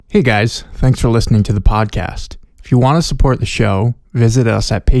Hey guys, thanks for listening to the podcast. If you want to support the show, visit us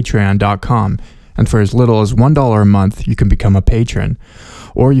at patreon.com, and for as little as $1 a month, you can become a patron.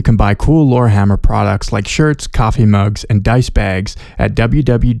 Or you can buy cool Lorehammer products like shirts, coffee mugs, and dice bags at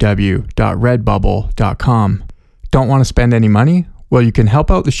www.redbubble.com. Don't want to spend any money? Well, you can help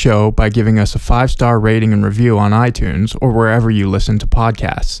out the show by giving us a 5-star rating and review on iTunes or wherever you listen to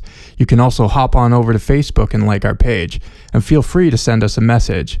podcasts. You can also hop on over to Facebook and like our page, and feel free to send us a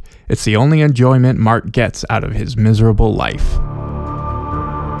message. It's the only enjoyment Mark gets out of his miserable life.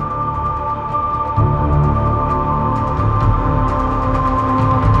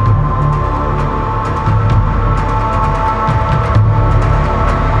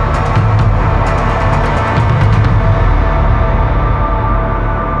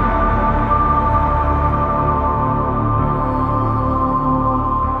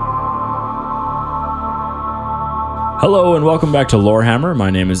 Hello and welcome back to Lorehammer. My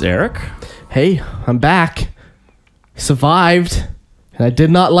name is Eric. Hey, I'm back. Survived. And I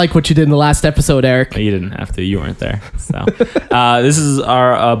did not like what you did in the last episode, Eric. You didn't have to. You weren't there. So, this is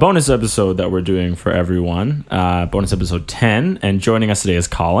our bonus episode that we're doing for everyone. Bonus episode 10. And joining us today is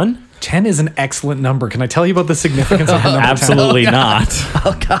Colin. 10 is an excellent number. Can I tell you about the significance of the number 10? Absolutely not.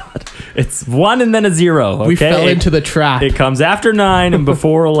 Oh, God. It's 1 and then a 0. Okay? We fell into the trap. It comes after 9 and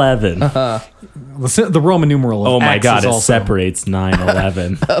before 11. The Roman numeral of Oh my X God, is it also... separates 9,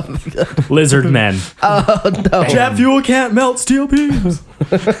 11. Lizard men. Oh, no. Jet fuel can't melt steel beams.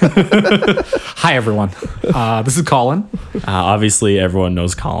 Hi, everyone. This is Colin. Obviously, everyone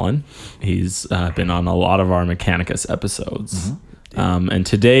knows Colin. He's been on a lot of our Mechanicus episodes. Mm-hmm. And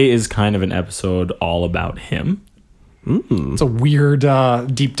today is kind of an episode all about him. It's a weird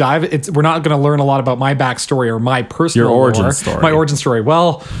deep dive. We're not going to learn a lot about my backstory or my personal Your origin lore. story. My origin story.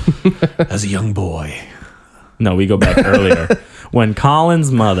 Well, as a young boy. No, we go back earlier. When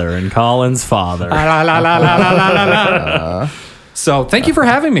Colin's mother and Colin's father. So thank you for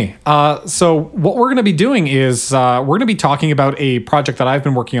having me. So what we're going to be doing is we're going to be talking about a project that I've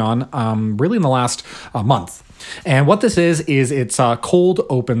been working on really in the last month. And what this is it's Cold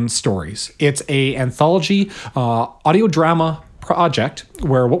Open Stories. It's a anthology audio drama project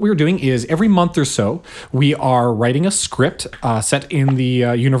where what we're doing is every month or so, we are writing a script set in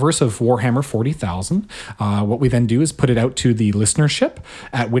the universe of Warhammer 40,000. What we then do is put it out to the listenership,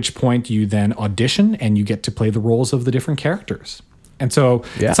 at which point you then audition and you get to play the roles of the different characters. And so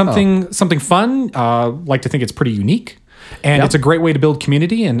something fun, like to think it's pretty unique. And it's a great way to build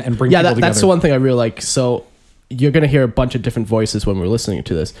community and bring people together. That's the one thing I really like. So you're going to hear a bunch of different voices when we're listening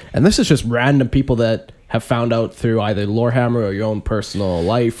to this. And this is just random people that have found out through either Lorehammer or your own personal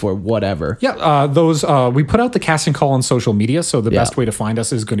life or whatever. Yeah, those we put out the casting call on social media, so the best way to find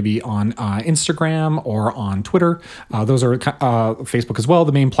us is going to be on Instagram or on Twitter. Those are Facebook as well,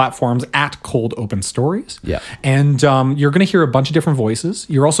 the main platforms at Cold Open Stories. Yeah. And you're going to hear a bunch of different voices.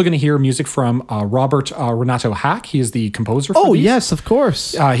 You're also going to hear music from Robert Renato Hack. He is the composer for these. Yes, of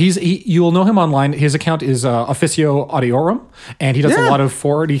course. You'll know him online. His account is Officio Audiorum, and he does a lot of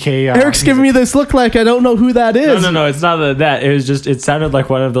 40K. Eric's giving me this look like I don't know who that is. No, it's not that. It was just, it sounded like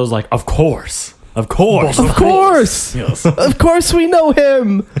one of those, like, of course. Of course. Yes. Of course we know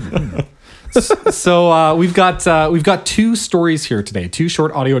him. So we've got two stories here today, two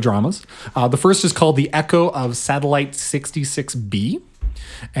short audio dramas. The first is called The Echo of Satellite 66B.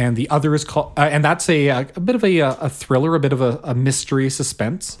 And the other is called, and that's a bit of a thriller, a bit of a mystery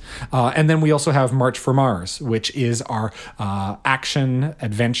suspense. And then we also have March for Mars, which is our action,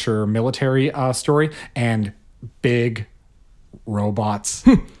 adventure, military story, and big robots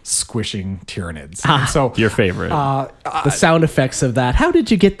squishing Tyranids. And so Your favorite. The sound effects of that. How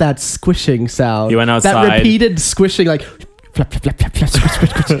did you get that squishing sound? You went outside. That repeated squishing, like flap, flap, flap, flap, flap, squish, squish,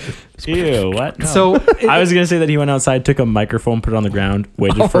 squish. Ew, what? No. So I was going to say that he went outside, took a microphone, put it on the ground,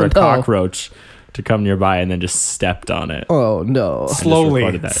 waited for a cockroach to come nearby, and then just stepped on it. Oh, no. Slowly.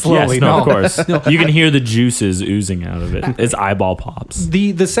 Yes, no, of course. You can hear the juices oozing out of it. It's eyeball pops.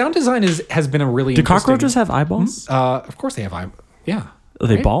 The sound design has been a really Do interesting... cockroaches have eyeballs? Of course they have eyeballs. Yeah. Are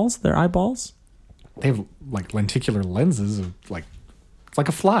they Right? balls? They're eyeballs? They have like lenticular lenses of like, it's like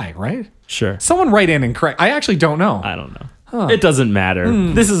a fly, right? Sure. Someone write in and correct. I actually don't know. I don't know. It doesn't matter.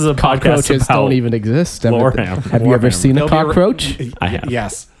 This is a podcast Cockroaches about don't even exist. Lorehammer. Have you ever seen a They'll be cockroach? I have.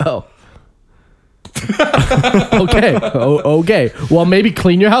 Yes. Oh. Okay. Okay. Well, maybe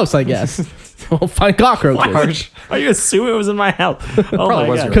clean your house, I guess. We'll find cockroaches. Are you assuming it was in my house? Oh my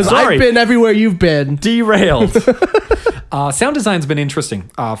was god! yours. Because I've been everywhere you've been. derailed. Sound design's been interesting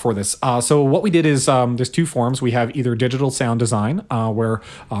for this. So what we did is there's two forms. We have either digital sound design, where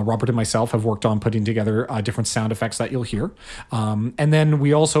Robert and myself have worked on putting together different sound effects that you'll hear. And then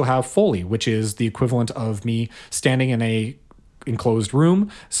we also have Foley, which is the equivalent of me standing in a enclosed room,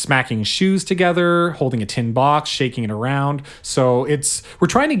 smacking shoes together, holding a tin box, shaking it around. So we're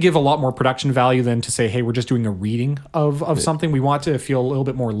trying to give a lot more production value than to say, hey, we're just doing a reading of something. We want to feel a little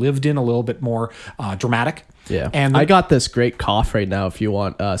bit more lived in, a little bit more dramatic. Yeah. And I got this great cough right now if you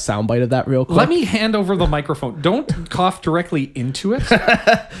want a soundbite of that real quick. let me hand over the microphone. Don't cough directly into it.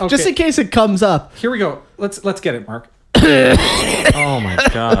 Okay. Just in case it comes up. Here we go. Let's get it, Mark. Oh my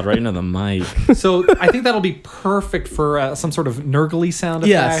god! Right into the mic. So I think that'll be perfect for some sort of nurgly sound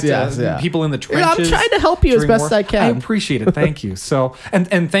effect. Yes. People in the Yeah, I'm trenches. trying to help you as during best war. I can. I appreciate it. Thank you. So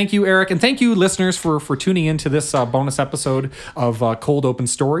and thank you, Eric, and thank you, listeners, for tuning into this bonus episode of Cold Open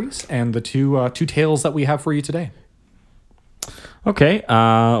Stories and the two tales that we have for you today. Okay.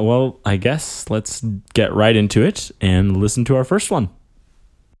 Well, I guess let's get right into it and listen to our first one.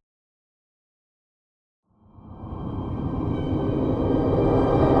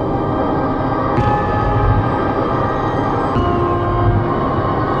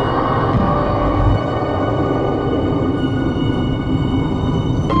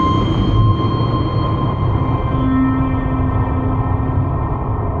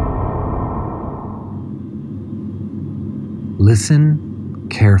 Listen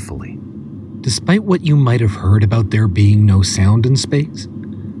carefully. Despite what you might have heard about there being no sound in space,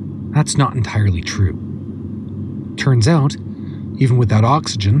 that's not entirely true. Turns out, even without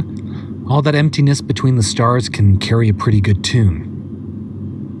oxygen, all that emptiness between the stars can carry a pretty good tune.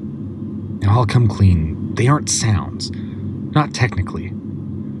 Now I'll come clean, they aren't sounds. Not technically.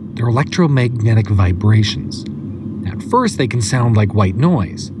 They're electromagnetic vibrations. At first they can sound like white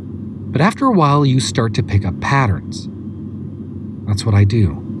noise, but after a while you start to pick up patterns. That's what I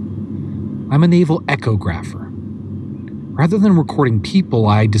do. I'm a naval echographer. Rather than recording people,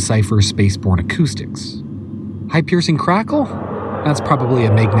 I decipher spaceborne acoustics. High-piercing crackle? That's probably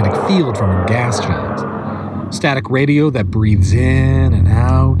a magnetic field from a gas giant. Static radio that breathes in and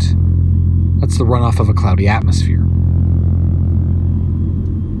out? That's the runoff of a cloudy atmosphere.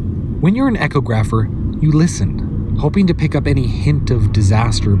 When you're an echographer, you listen, hoping to pick up any hint of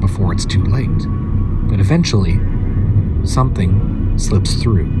disaster before it's too late. But eventually, something slips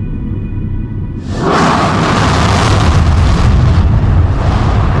through.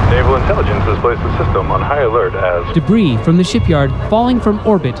 Naval Intelligence has placed the system on high alert as Debris from the shipyard falling from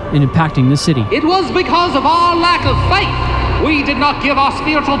orbit and impacting the city. It was because of our lack of faith. We did not give our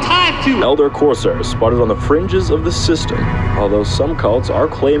spiritual tithe to Elder Corsairs spotted on the fringes of the system, although some cults are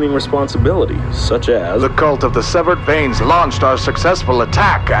claiming responsibility, such as the cult of the severed veins launched our successful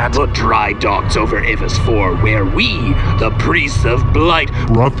attack at the dry docks over Evis 4, where we, the priests of blight,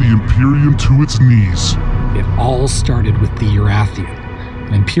 brought the Imperium to its knees. It all started with the Eurathian,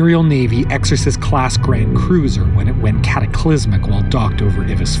 an Imperial Navy Exorcist-class Grand Cruiser when it went cataclysmic while docked over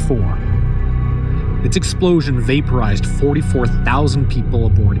Evis 4. Its explosion vaporized 44,000 people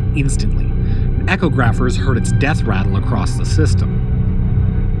aboard instantly, and echographers heard its death rattle across the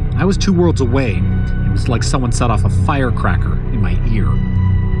system. I was 2 worlds away, and it was like someone set off a firecracker in my ear.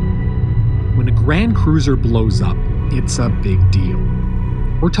 When a Grand Cruiser blows up, it's a big deal.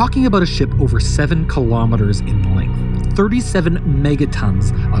 We're talking about a ship over 7 kilometers in length, 37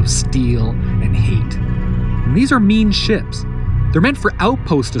 megatons of steel and hate. And these are mean ships. They're meant for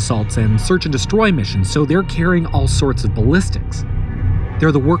outpost assaults and search and destroy missions, so they're carrying all sorts of ballistics.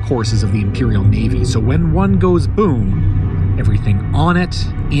 They're the workhorses of the Imperial Navy, so when one goes boom, everything on it,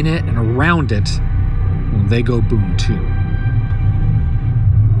 in it, and around it, well, they go boom too.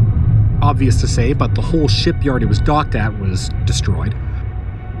 Obvious to say, but the whole shipyard it was docked at was destroyed.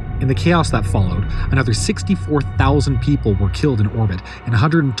 In the chaos that followed, another 64,000 people were killed in orbit and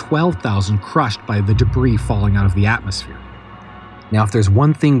 112,000 crushed by the debris falling out of the atmosphere. Now, if there's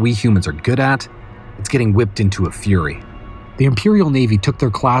one thing we humans are good at, it's getting whipped into a fury. The Imperial Navy took their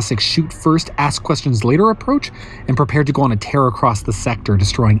classic shoot first, ask questions later approach and prepared to go on a tear across the sector,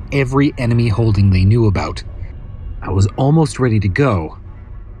 destroying every enemy holding they knew about. I was almost ready to go,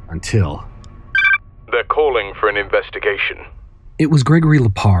 until... They're calling for an investigation. It was Gregory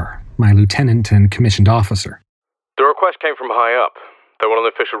Lepar, my lieutenant and commissioned officer. The request came from high up. They want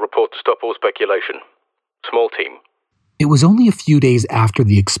an official report to stop all speculation. Small team. It was only a few days after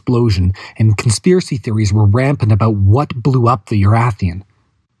the explosion, and conspiracy theories were rampant about what blew up the Eurathian.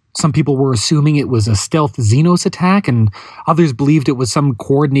 Some people were assuming it was a stealth Xenos attack, and others believed it was some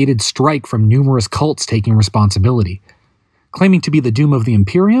coordinated strike from numerous cults taking responsibility. Claiming to be the doom of the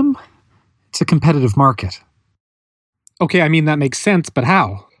Imperium? It's a competitive market. Okay, I mean, that makes sense, but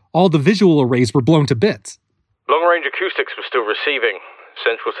how? All the visual arrays were blown to bits. Long-range acoustics were still receiving.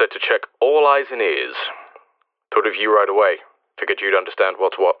 Central said to check all eyes and ears. Thought of you right away. Figured you'd understand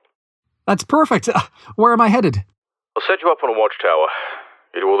what's what. That's perfect. Where am I headed? I'll set you up on a watchtower.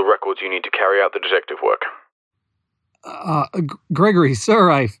 You do all the records you need to carry out the detective work. Gregory, sir,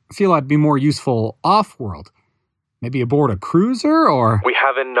 I feel I'd be more useful off-world. Maybe aboard a cruiser, or... We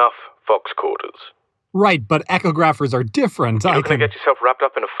have enough Fox quarters. Right, but echographers are different. You're not going to get yourself wrapped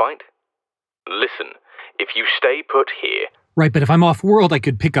up in a fight? Listen, if you stay put here... Right, but if I'm off-world, I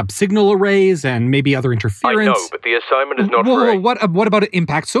could pick up signal arrays and maybe other interference. I know, but the assignment is not for free. What about an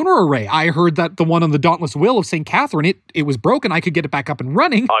impact sonar array? I heard that the one on the Dauntless Will of St. Catherine, it was broken. I could get it back up and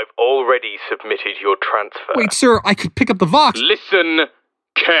running. I've already submitted your transfer. Wait, sir, I could pick up the Vox. Listen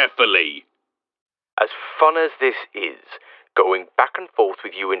carefully. As fun as this is, going back and forth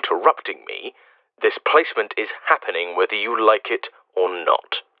with you interrupting me, this placement is happening whether you like it or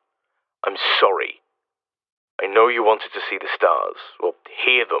not. I'm sorry. I know you wanted to see the stars, or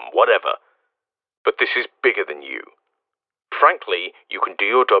hear them, whatever, but this is bigger than you. Frankly, you can do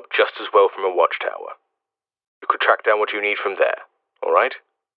your job just as well from a watchtower. You could track down what you need from there, all right?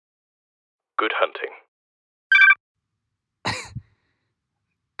 Good hunting.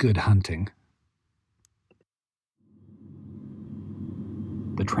 Good hunting.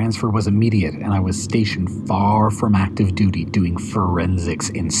 The transfer was immediate, and I was stationed far from active duty doing forensics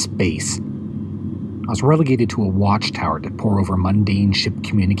in space. I was relegated to a watchtower to pore over mundane ship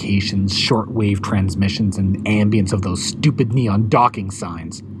communications, shortwave transmissions, and ambience of those stupid neon docking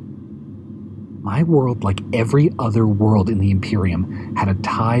signs. My world, like every other world in the Imperium, had a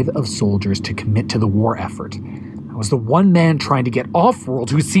tithe of soldiers to commit to the war effort. I was the one man trying to get off-world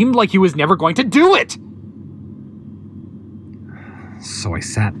who seemed like he was never going to do it! So I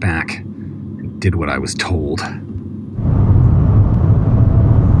sat back and did what I was told.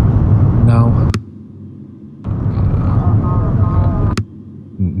 No.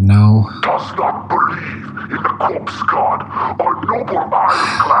 Does not believe in the corpse god. Our noble Iron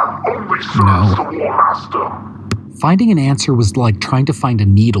Clan only serves the War Master. Finding an answer was like trying to find a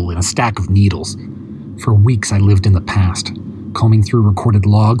needle in a stack of needles. For weeks I lived in the past, combing through recorded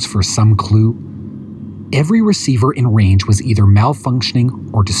logs for some clue. Every receiver in range was either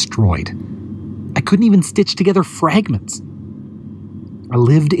malfunctioning or destroyed. I couldn't even stitch together fragments. I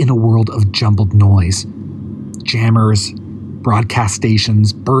lived in a world of jumbled noise. Jammers, broadcast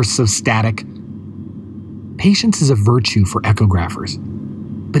stations, bursts of static. Patience is a virtue for echographers,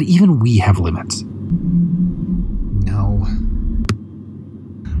 but even we have limits. No.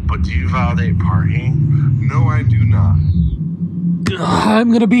 But do you validate partying? No, I do not.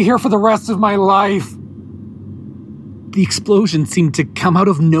 I'm gonna be here for the rest of my life. The explosion seemed to come out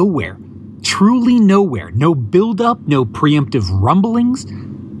of nowhere. Truly nowhere. No build-up, no preemptive rumblings.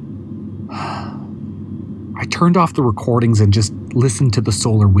 I turned off the recordings and just listened to the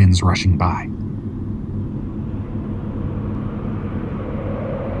solar winds rushing by.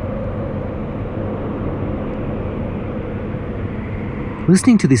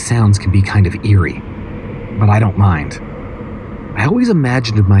 Listening to these sounds can be kind of eerie, but I don't mind. I always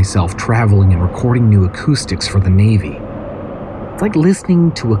imagined myself traveling and recording new acoustics for the Navy. It's like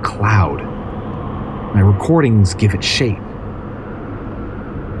listening to a cloud. My recordings give it shape.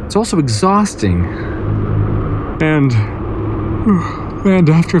 It's also exhausting. And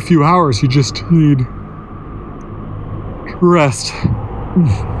after a few hours, you just need rest.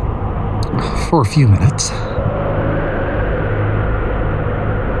 For a few minutes.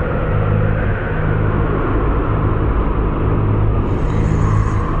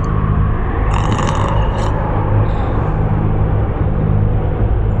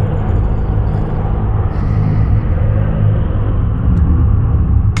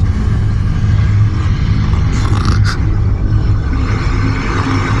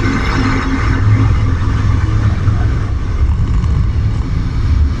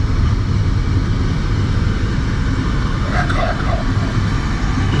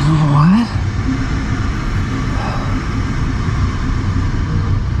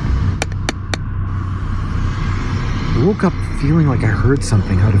 I woke up feeling like I heard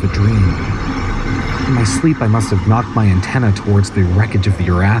something out of a dream. In my sleep, I must have knocked my antenna towards the wreckage of the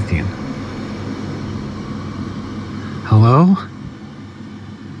Urathian. Hello?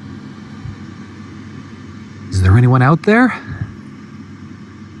 Is there anyone out there?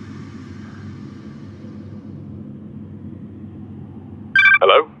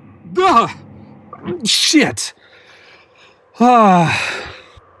 Hello? Shit.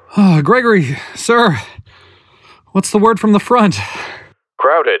 Gregory, sir. What's the word from the front?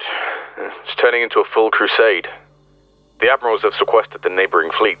 Crowded. It's turning into a full crusade. The admirals have sequestered the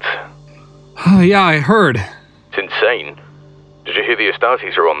neighboring fleets. Yeah, I heard. It's insane. Did you hear the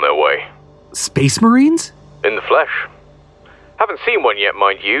Astartes are on their way? Space Marines? In the flesh. Haven't seen one yet,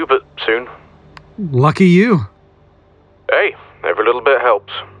 mind you, but soon. Lucky you. Hey, every little bit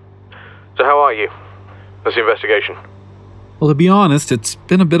helps. So how are you? How's the investigation? Well, to be honest, it's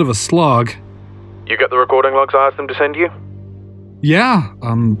been a bit of a slog. You get the recording logs I asked them to send you? Yeah,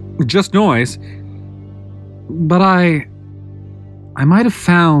 just noise. But I might have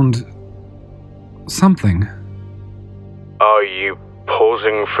found something. Are you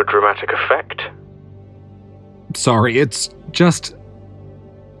pausing for dramatic effect? Sorry, it's just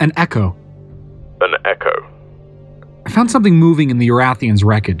an echo. An echo? I found something moving in the Urathians'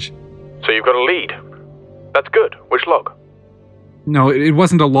 wreckage. So you've got a lead. That's good. Which log? No, it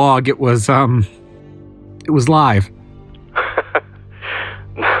wasn't a log. It was live.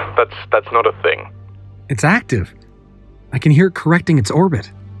 That's not a thing. It's active. I can hear it correcting its orbit.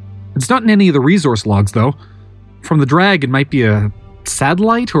 It's not in any of the resource logs, though. From the drag, it might be a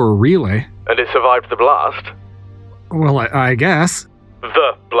satellite or a relay. And it survived the blast? Well, I guess.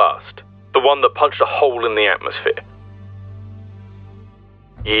 The blast. The one that punched a hole in the atmosphere.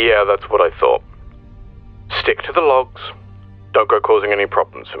 Yeah, that's what I thought. Stick to the logs. Don't go causing any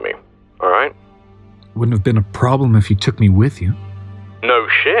problems for me. Alright? Wouldn't have been a problem if you took me with you. No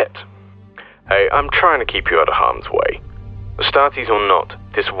shit. Hey, I'm trying to keep you out of harm's way. Astartes or not,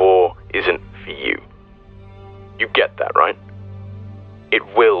 this war isn't for you. You get that, right? It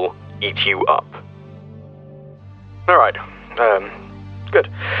will eat you up. Alright. Good.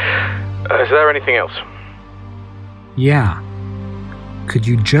 Is there anything else? Yeah. Could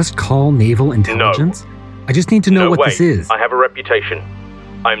you just call Naval Intelligence? No. I just need to know what this is. I have a reputation.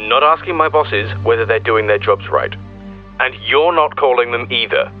 I'm not asking my bosses whether they're doing their jobs right. And you're not calling them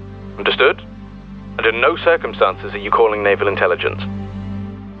either. Understood? Under no circumstances are you calling Naval Intelligence.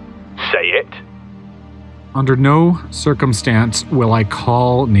 Say it. Under no circumstance will I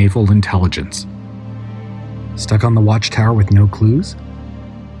call Naval Intelligence. Stuck on the watchtower with no clues?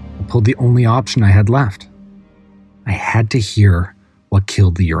 I pulled the only option I had left. I had to hear what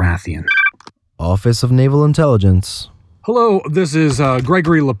killed the Urathian. Office of Naval Intelligence. Hello, this is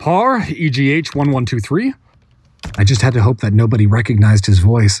Gregory Lepar, EGH 1123. I just had to hope that nobody recognized his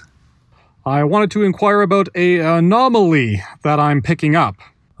voice. I wanted to inquire about an anomaly that I'm picking up.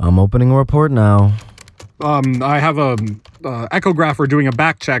 I'm opening a report now. I have a echographer doing a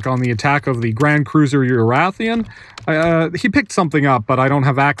back check on the attack of the Grand Cruiser Urathian. He picked something up, but I don't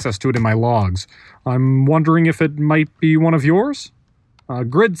have access to it in my logs. I'm wondering if it might be one of yours?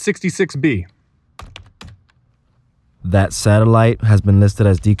 Grid 66B. That satellite has been listed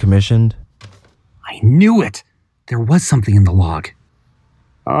as decommissioned? I knew it! There was something in the log.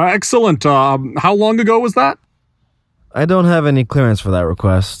 Excellent. How long ago was that? I don't have any clearance for that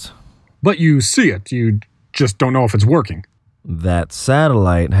request. But you see it. You just don't know if it's working. That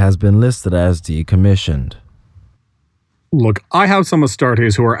satellite has been listed as decommissioned. Look, I have some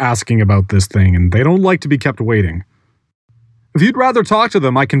Astartes who are asking about this thing, and they don't like to be kept waiting. If you'd rather talk to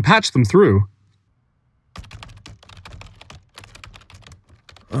them, I can patch them through.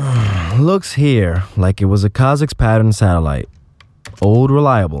 Looks here like it was a Kha'Zix pattern satellite. Old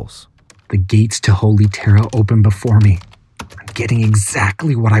reliables. The gates to Holy Terra open before me. I'm getting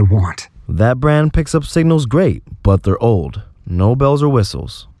exactly what I want. That brand picks up signals great, but they're old. No bells or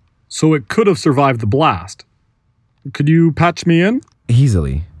whistles. So it could have survived the blast. Could you patch me in?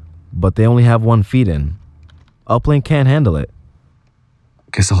 Easily. But they only have one feed in. Uplink can't handle it.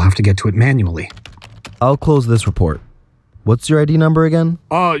 Guess I'll have to get to it manually. I'll close this report. What's your ID number again?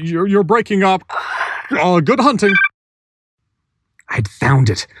 You're breaking up. Good hunting. I'd found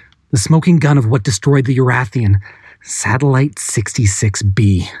it. The smoking gun of what destroyed the Urathian. Satellite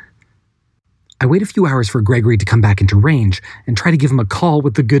 66B. I wait a few hours for Gregory to come back into range and try to give him a call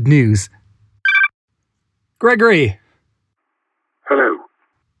with the good news. Gregory! Hello.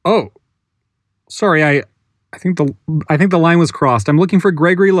 Oh. Sorry, I think the line was crossed. I'm looking for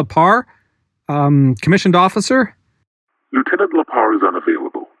Gregory Lepar, commissioned officer. Lieutenant Lepar is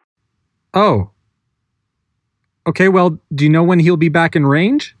unavailable. Oh. Okay, well, do you know when he'll be back in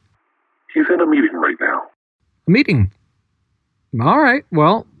range? He's in a meeting right now. A meeting? All right,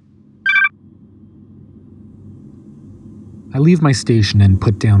 well. I leave my station and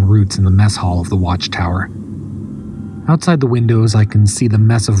put down roots in the mess hall of the watchtower. Outside the windows, I can see the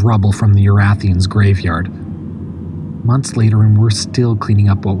mess of rubble from the Urathian's graveyard. Months later, and we're still cleaning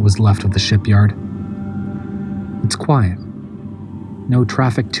up what was left of the shipyard. It's quiet. No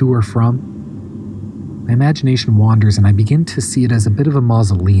traffic to or from. My imagination wanders and I begin to see it as a bit of a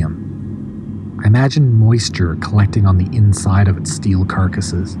mausoleum. I imagine moisture collecting on the inside of its steel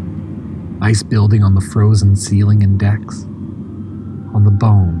carcasses, ice building on the frozen ceiling and decks, on the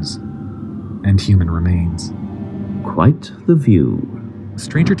bones and human remains. Quite the view. A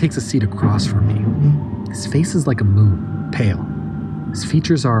stranger takes a seat across from me. His face is like a moon, pale. His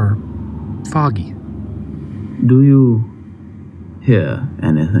features are foggy. Do you hear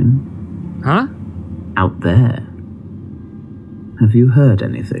anything? Huh? Out there. Have you heard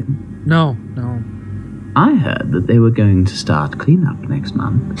anything? No. I heard that they were going to start cleanup next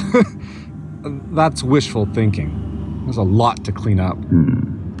month. That's wishful thinking. There's a lot to clean up.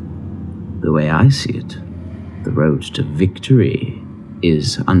 The way I see it, the road to victory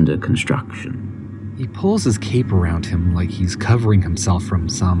is under construction. He pulls his cape around him like he's covering himself from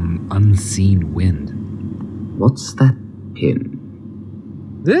some unseen wind. What's that pin?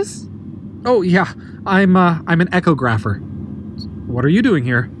 This? Oh, yeah. I'm an echographer. What are you doing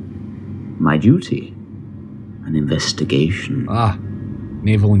here? My duty. An investigation. Ah,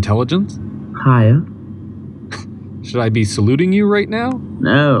 naval intelligence? Higher. Should I be saluting you right now?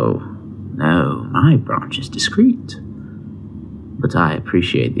 No, my branch is discreet. But I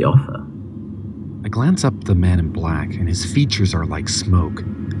appreciate the offer. I glance up at the man in black, and his features are like smoke.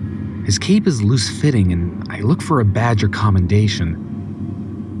 His cape is loose-fitting, and I look for a badge or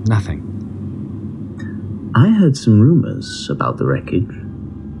commendation. Nothing. I heard some rumors about the wreckage.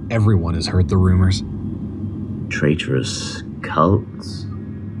 Everyone has heard the rumors. Traitorous cults?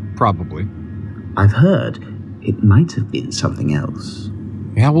 Probably. I've heard it might have been something else.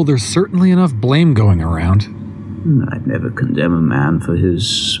 Yeah, well, there's certainly enough blame going around. I'd never condemn a man for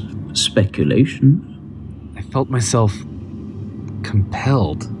his speculations. I felt myself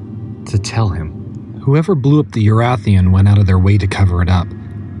compelled to tell him. Whoever blew up the Urathian went out of their way to cover it up.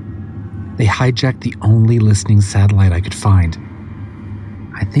 They hijacked the only listening satellite I could find.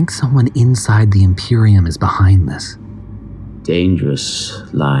 I think someone inside the Imperium is behind this. Dangerous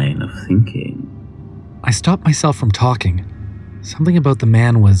line of thinking. I stopped myself from talking. Something about the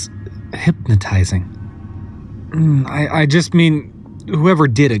man was hypnotizing. I just mean, whoever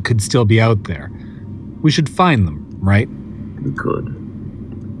did it could still be out there. We should find them, right? We could.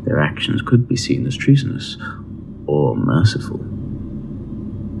 Their actions could be seen as treasonous or merciful.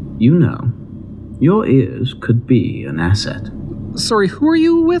 You know, your ears could be an asset. Sorry, who are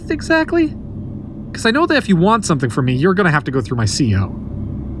you with exactly? Because I know that if you want something from me, you're going to have to go through my CO.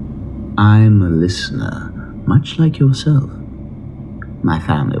 I'm a listener, much like yourself. My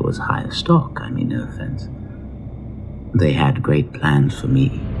family was higher stock, I mean no offense. They had great plans for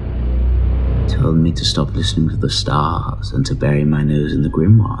me. Told me to stop listening to the stars and to bury my nose in the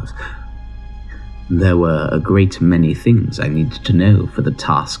grimoires. There were a great many things I needed to know for the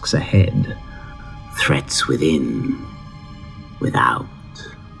tasks ahead. Threats within, without.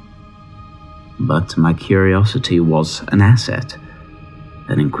 But my curiosity was an asset,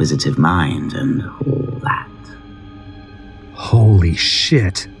 an inquisitive mind, and all that. Holy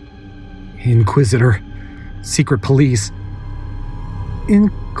shit. Inquisitor. Secret police.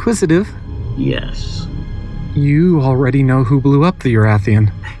 Inquisitive? Yes. You already know who blew up the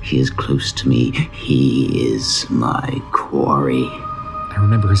Urathian. He is close to me. He is my quarry. I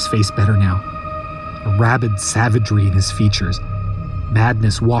remember his face better now. A rabid savagery in his features.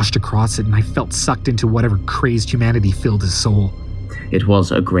 Madness washed across it, and I felt sucked into whatever crazed humanity filled his soul. It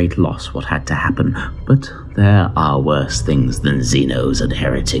was a great loss what had to happen, but there are worse things than Xenos and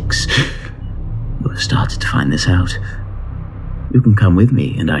heretics. We've started to find this out. You can come with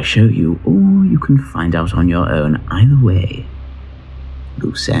me and I show you, or you can find out on your own. Either way,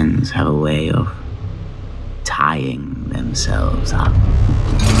 loose ends have a way of tying themselves up.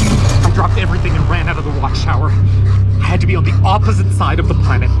 I dropped everything and ran out of the watchtower. I had to be on the opposite side of the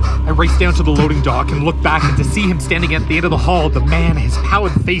planet. I raced down to the loading dock and looked back, and to see him standing at the end of the hall, the man, his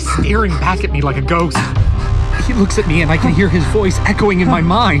pallid face staring back at me like a ghost. He looks at me and I can hear his voice echoing in my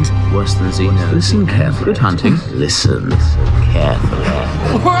mind. Worse than Xenos. Listen carefully. Good hunting. Listen carefully.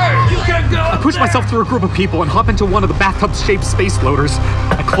 Hey, you can't go! I push myself through a group of people and hop into one of the bathtub-shaped space loaders.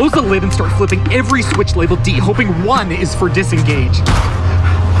 I close the lid and start flipping every switch labeled D, hoping one is for disengage.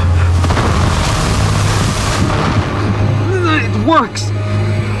 It works!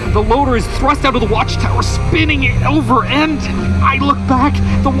 The loader is thrust out of the watchtower, spinning it over, and I look back.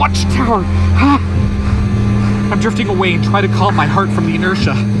 The watchtower. I'm drifting away and try to calm my heart from the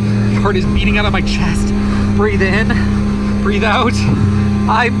inertia. My heart is beating out of my chest. Breathe in, breathe out.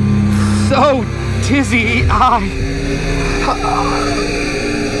 I'm so dizzy.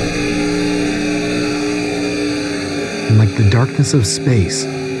 And like the darkness of space,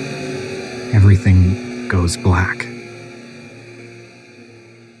 everything goes black.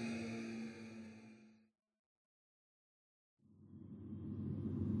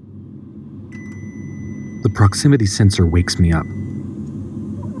 The proximity sensor wakes me up.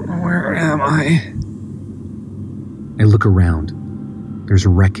 Where am I? I look around. There's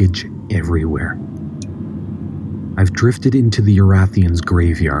wreckage everywhere. I've drifted into the Urathians'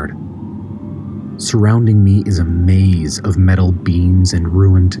 graveyard. Surrounding me is a maze of metal beams and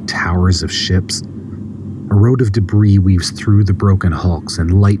ruined towers of ships. A road of debris weaves through the broken hulks,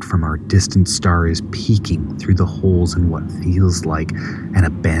 and light from our distant star is peeking through the holes in what feels like an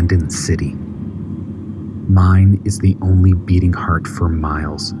abandoned city. Mine is the only beating heart for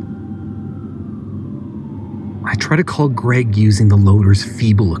miles. I try to call Greg using the loader's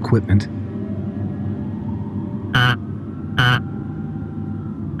feeble equipment.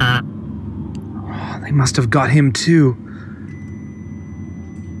 They must have got him too.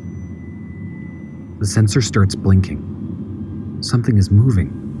 The sensor starts blinking. Something is moving,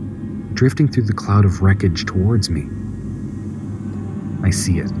 drifting through the cloud of wreckage towards me. I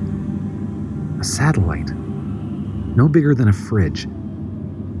see it. A satellite. No bigger than a fridge.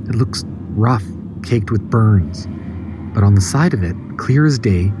 It looks rough, caked with burns. But on the side of it, clear as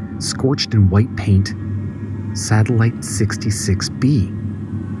day, scorched in white paint, Satellite 66B.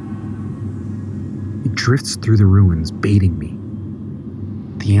 It drifts through the ruins, baiting me.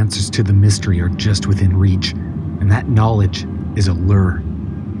 The answers to the mystery are just within reach, and that knowledge is a lure.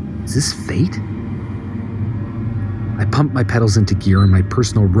 Is this fate? I pump my pedals into gear and my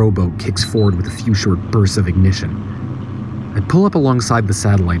personal rowboat kicks forward with a few short bursts of ignition. I pull up alongside the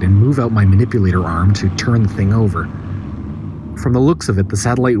satellite and move out my manipulator arm to turn the thing over. From the looks of it, the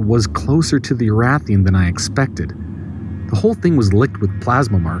satellite was closer to the Urathian than I expected. The whole thing was licked with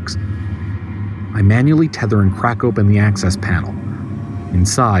plasma marks. I manually tether and crack open the access panel.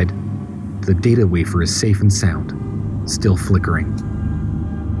 Inside, the data wafer is safe and sound, still flickering.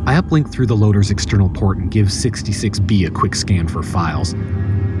 I uplink through the loader's external port and give 66B a quick scan for files.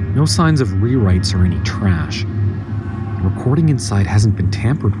 No signs of rewrites or any trash. The recording inside hasn't been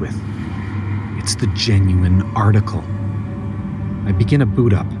tampered with. It's the genuine article. I begin a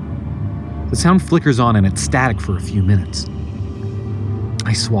boot up. The sound flickers on and it's static for a few minutes.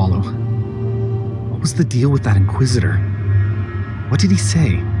 I swallow. What was the deal with that Inquisitor? What did he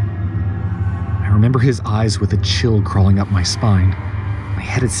say? I remember his eyes with a chill crawling up my spine. My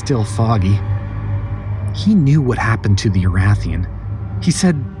head is still foggy. He knew what happened to the Urathian. He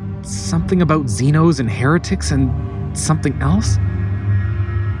said something about Xenos and heretics and something else?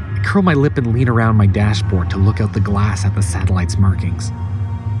 I curl my lip and lean around my dashboard to look out the glass at the satellite's markings.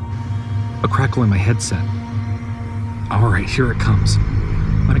 A crackle in my headset. All right, here it comes.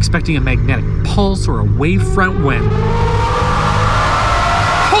 I'm expecting a magnetic pulse or a wave front when...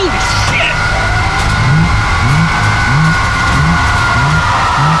 Holy shit!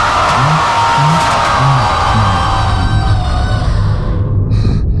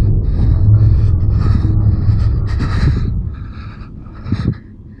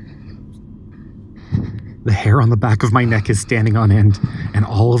 The hair on the back of my neck is standing on end, and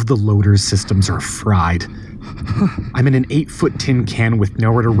all of the loader's systems are fried. I'm in an 8-foot tin can with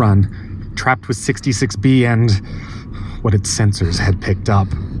nowhere to run, trapped with 66B and what its sensors had picked up.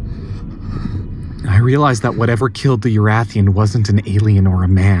 I realized that whatever killed the Urathian wasn't an alien or a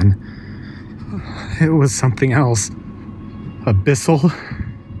man. It was something else. Abyssal.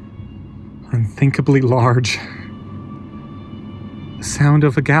 Unthinkably large. The sound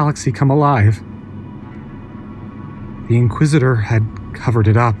of a galaxy come alive. The Inquisitor had covered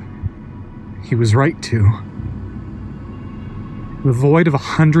it up. He was right to. In the void of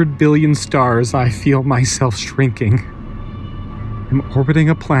 100 billion stars, I feel myself shrinking. I'm orbiting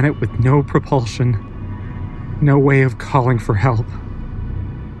a planet with no propulsion, no way of calling for help.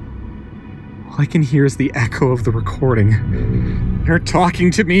 All I can hear is the echo of the recording. They're talking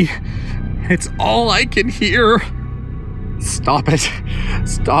to me. It's all I can hear. Stop it.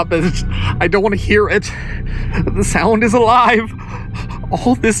 Stop it. I don't want to hear it. The sound is alive.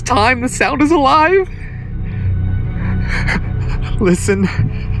 All this time, the sound is alive. Listen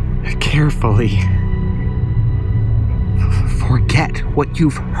carefully. Forget what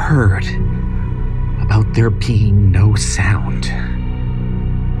you've heard about there being no sound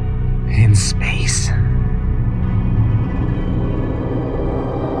in space.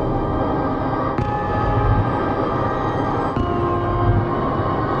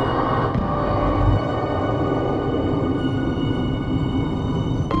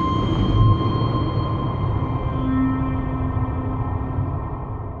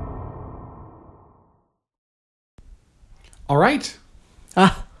 All right.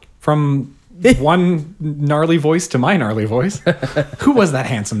 From one gnarly voice to my gnarly voice. Who was that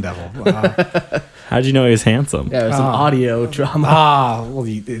handsome devil? How'd you know he was handsome? Yeah, it was an audio drama. Well,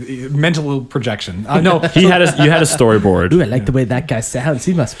 mental projection. No, you had a storyboard. Ooh, I like the way that guy sounds.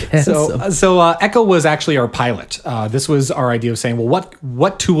 He must be handsome. So Echo was actually our pilot. This was our idea of saying, well,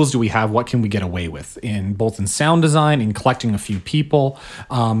 what tools do we have? What can we get away with in sound design, in collecting a few people?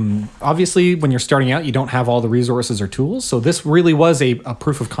 Obviously, when you're starting out, you don't have all the resources or tools. So this really was a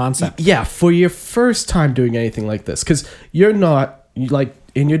proof of concept. Yeah, for your first time doing anything like this, because you're not like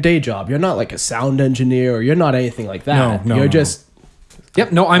in your day job, you're not like a sound engineer or you're not anything like that. No, you're just.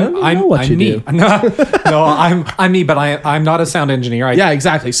 Yep. No, I'm me. No, I'm me, but I'm not a sound engineer. Yeah,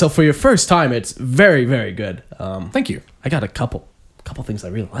 exactly. So for your first time, it's very, very good. Thank you. I got a couple things I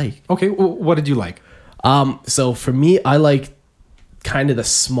really like. Okay, well, what did you like? So for me, I like kind of the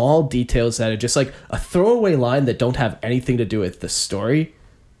small details that are just like a throwaway line that don't have anything to do with the story.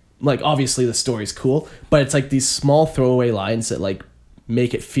 Like obviously the story's cool, but it's like these small throwaway lines that like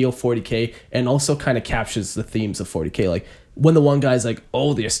make it feel 40K and also kind of captures the themes of 40K. Like when the one guy's like,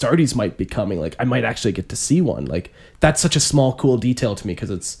 oh, the Astartes might be coming, like I might actually get to see one. Like that's such a small, cool detail to me because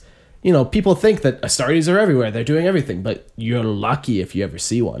it's, people think that Astartes are everywhere. They're doing everything, but you're lucky if you ever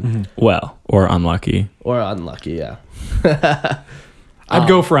see one. Mm-hmm. Well, or unlucky. Yeah. I'd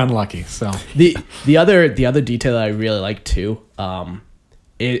go for unlucky. So the other detail that I really like too,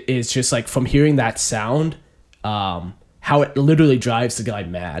 it's just like from hearing that sound, how it literally drives the guy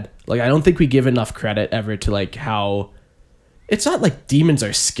mad. Like I don't think we give enough credit ever to like how it's not like demons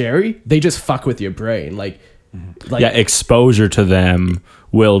are scary. They just fuck with your brain. Like exposure to them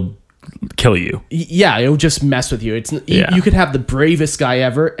will kill you. Yeah, it'll just mess with you. You could have the bravest guy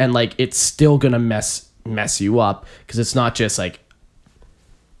ever, and like it's still gonna mess you up because it's not just like.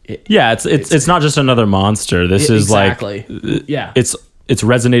 It's not just another monster. This is exactly. It's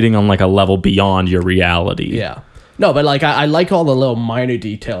resonating on like a level beyond your reality. Yeah. No, but like I like all the little minor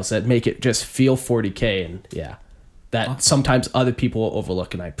details that make it just feel 40K, and that sometimes other people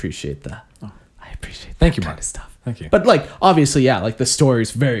overlook, and I appreciate that. I appreciate that. Thank you, kind Mark. of stuff. Thank you. But like obviously, like the story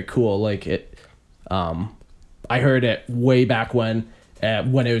is very cool. Like it, I heard it way back when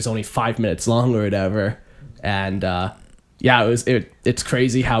it was only 5 minutes long or whatever, and it's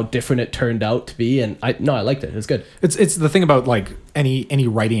crazy how different it turned out to be, and I liked it. It was good. It's the thing about like any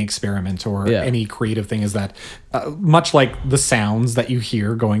writing experiment or any creative thing is that much like the sounds that you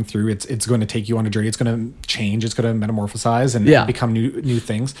hear going through, it's going to take you on a journey. It's going to change. It's going to metamorphosize and become new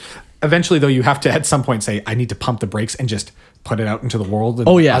things. Eventually, though, you have to at some point say, I need to pump the brakes and just put it out into the world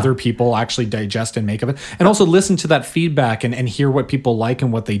and other people actually digest and make of it, and also listen to that feedback and hear what people like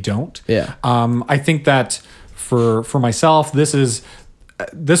and what they don't. I think that for myself, this was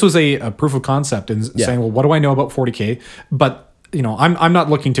a proof of concept in saying, well, what do I know about 40K? But I'm not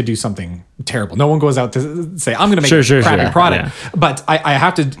looking to do something terrible. No one goes out to say, I'm going to make a crappy product. Yeah. But I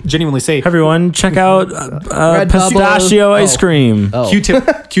have to genuinely say, everyone, check out pistachio ice cream.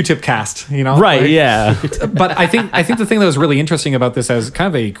 Q-tip cast, Right, yeah. But I think the thing that was really interesting about this as kind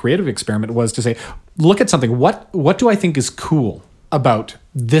of a creative experiment was to say, look at something. What do I think is cool about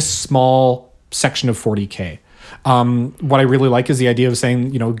this small section of 40K? What I really like is the idea of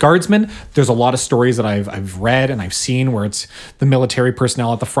saying, guardsmen, there's a lot of stories that I've read and I've seen where it's the military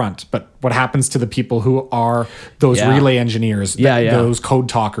personnel at the front, but what happens to the people who are those relay engineers, those code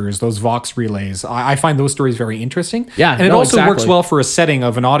talkers, those Vox relays? I find those stories very interesting. Yeah. And it also works well for a setting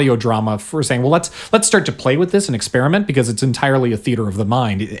of an audio drama for saying, well, let's start to play with this and experiment because it's entirely a theater of the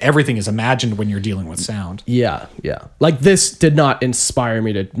mind. Everything is imagined when you're dealing with sound. Yeah. Like this did not inspire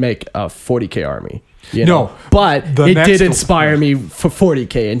me to make a 40K army. No, but it did inspire me for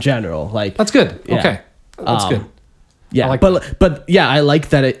 40K in general. Like that's good. Okay, that's good. Yeah, like but I like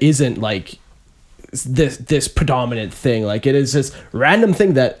that it isn't like this predominant thing. Like it is this random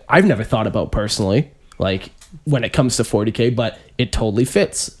thing that I've never thought about personally. Like when it comes to 40K, but it totally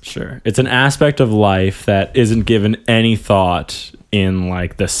fits. Sure, it's an aspect of life that isn't given any thought in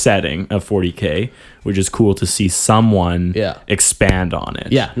like the setting of 40K, which is cool to see someone expand on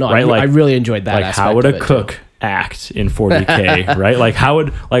it. Yeah, no, right? I really enjoyed that. Like how would a cook act in 40K, right?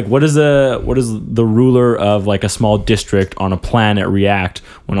 Like what is the ruler of like a small district on a planet react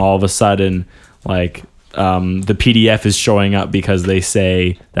when all of a sudden like the PDF is showing up because they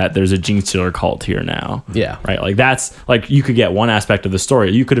say that there's a gene stealer cult here now. Yeah. Right. Like that's like you could get one aspect of the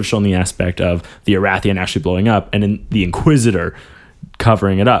story. You could have shown the aspect of the Arathian actually blowing up and then the Inquisitor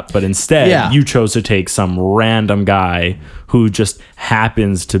covering it up, but instead you chose to take some random guy who just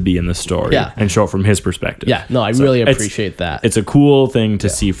happens to be in the story and show it from his perspective. Yeah, no, I really appreciate that. It's a cool thing to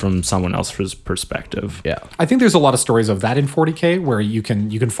see from someone else's perspective. Yeah, I think there's a lot of stories of that in 40K where you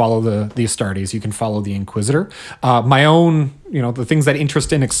can follow the Astartes, you can follow the Inquisitor. My own, the things that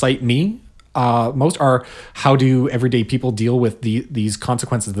interest and excite me most are how do everyday people deal with these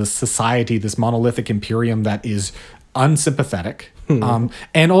consequences, this society, this monolithic imperium that is unsympathetic.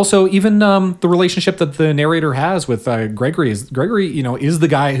 And also even the relationship that the narrator has with Gregory is the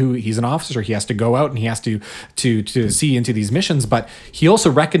guy who he's an officer. He has to go out and he has to see into these missions, but he also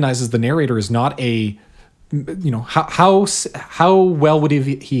recognizes the narrator is not a, how well would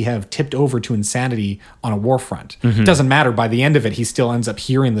he have tipped over to insanity on a war front? It doesn't matter. By the end of it, he still ends up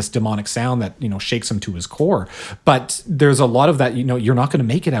hearing this demonic sound that, shakes him to his core. But there's a lot of that, you're not going to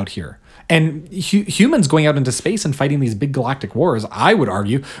make it out here. And humans going out into space and fighting these big galactic wars, I would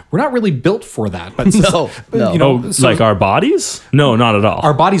argue, we're not really built for that. But like our bodies? No, not at all.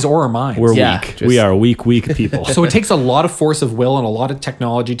 Our bodies or our minds. We're weak. We are weak people. So it takes a lot of force of will and a lot of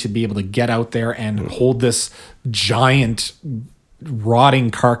technology to be able to get out there and hold this giant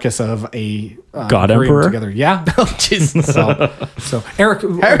rotting carcass of a God Emperor together. Yeah. Oh, Jesus. So Eric,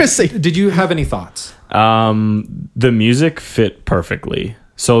 Heresy. Did you have any thoughts? The music fit perfectly.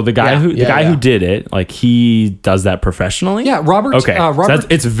 So the guy who did it, like he does that professionally. Yeah, Robert. Okay, Robert, so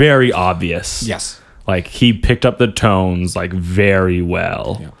it's very obvious. Yes. Like he picked up the tones like very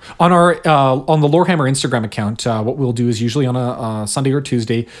well. Yeah. On our on the Lorehammer Instagram account, what we'll do is usually on a Sunday or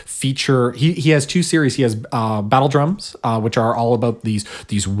Tuesday feature. He has two series. He has Battle Drums, which are all about these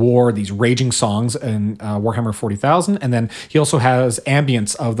raging songs in Warhammer 40,000, and then he also has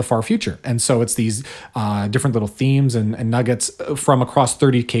ambience of the far future. And so it's these different little themes and nuggets from across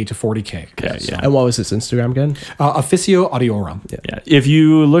 30K to 40K. Okay, yeah. And what was his Instagram again? Officio Audiorum. Yeah. If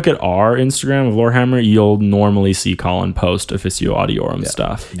you look at our Instagram of Lorehammer, you'll normally see Colin post Officio Audiorum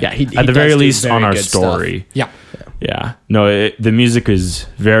stuff. Yeah, he at the very least very on our good story. stuff. Yeah. No, the music is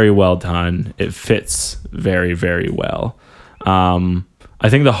very well done. It fits very, very well. I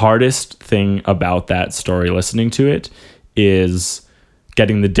think the hardest thing about that story, listening to it, is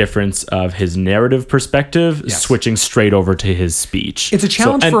getting the difference of his narrative perspective switching straight over to his speech. It's a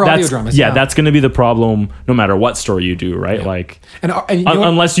challenge for audio dramas. Yeah, that's going to be the problem no matter what story you do, right? Yeah. Like, and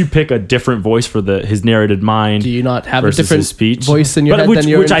unless you pick a different voice for his narrated mind. Do you not have a different speech voice in your head than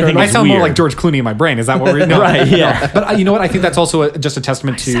your which I think I sound more like George Clooney in my brain. Is that what we're doing? Right, yeah. No. But you know what? I think that's also just a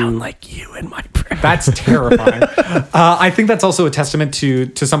testament to... sound like you in my brain. That's terrifying. I think that's also a testament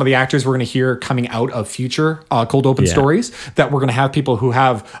to some of the actors we're going to hear coming out of future cold open stories, that we're going to have people who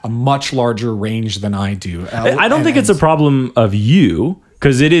have a much larger range than I do. I don't think it's a problem of you,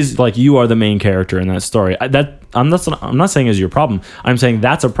 because it is like you are the main character in that story. I'm not saying is your problem. I'm saying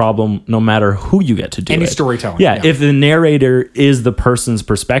that's a problem no matter who you get to do any it. Storytelling. Yeah, if the narrator is the person's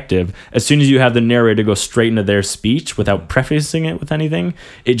perspective, as soon as you have the narrator go straight into their speech without prefacing it with anything,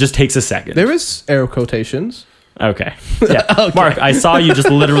 it just takes a second. There is air quotations. Okay. Yeah. Okay. Mark, I saw you just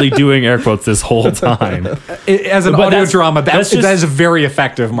literally doing air quotes this whole time. As an audio drama, that is very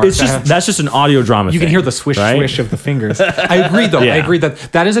effective, Mark. That's just an audio drama. You can hear the swish of the fingers. I agree, though. Yeah. I agree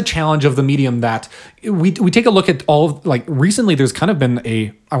that is a challenge of the medium, that we take a look at all of, like, recently there's kind of been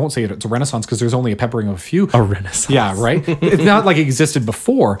I won't say it's a renaissance because there's only a peppering of a few. A renaissance. Yeah, right? It's not like it existed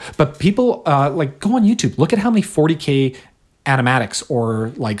before, but people go on YouTube. Look at how many 40K animatics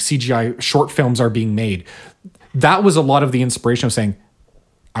or like CGI short films are being made. That was a lot of the inspiration of saying,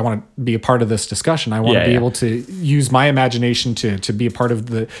 I want to be a part of this discussion. I want to be able to use my imagination to be a part of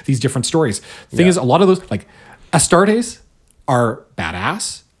these different stories. The thing is, a lot of those, like Astartes, are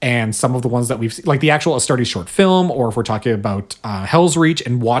badass. And some of the ones that we've seen, like the actual Astartes short film, or if we're talking about Hell's Reach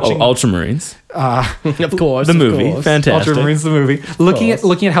and watching Ultramarines, of course, the movie, fantastic. Ultramarines, the movie.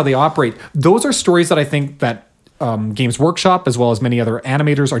 Looking at how they operate, those are stories that I think that Games Workshop, as well as many other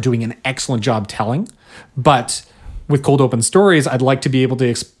animators, are doing an excellent job telling. But with Cold Open Stories, I'd like to be able to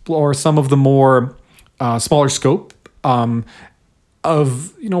explore some of the more smaller scope of,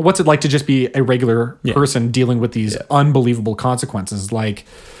 what's it like to just be a regular person dealing with these unbelievable consequences, like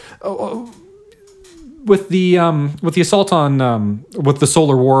with the assault on with the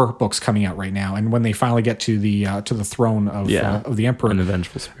Solar War books coming out right now, and when they finally get to the throne of the Emperor and the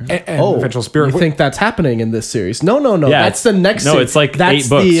Vengeful Spirit. Vengeful Spirit. You think that's happening in this series? No. Yeah, that's the next. No, it's like that's 8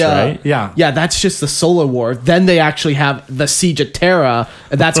 books, right? Yeah. That's just the Solar War. Then they actually have the Siege of Terra,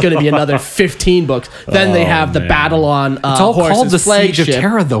 and that's going to be another 15 books. Then they have the battle on it's all Horus's called the flagship. Siege of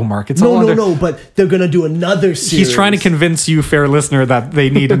Terra, though, Mark. It's No, but they're going to do another series. He's trying to convince you, fair listener, that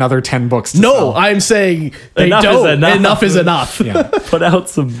they need another 10 books. I'm saying saying they Enough don't. is enough. Enough is enough. Yeah. Put out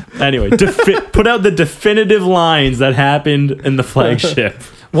some anyway. Put out the definitive lines that happened in the flagship.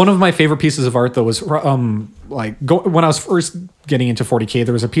 One of my favorite pieces of art, though, was when I was first getting into 40K,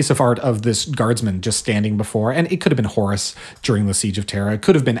 there was a piece of art of this guardsman just standing before, and it could have been Horus during the Siege of Terra. It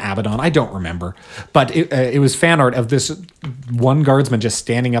could have been Abaddon. I don't remember, but it was fan art of this one guardsman just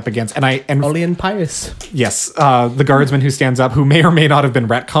standing up against, and Olean Pius. Yes, the guardsman who stands up, who may or may not have been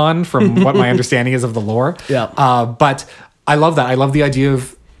retcon from what my understanding is of the lore. Yeah, but I love that. I love the idea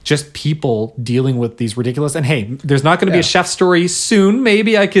of just people dealing with these ridiculous, and hey, there's not going to be a chef story soon.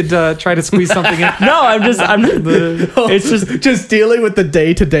 Maybe I could try to squeeze something in. It's just dealing with the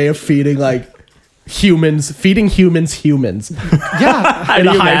day-to-day of feeding feeding humans. Yeah, in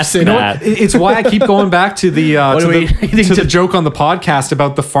a hive city. You know what? It's why I keep going back to the the joke on the podcast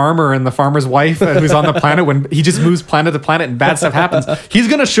about the farmer and the farmer's wife who's on the planet when he just moves planet to planet and bad stuff happens. He's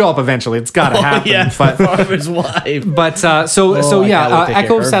gonna show up eventually. It's gotta happen. Yes, but the farmer's wife. But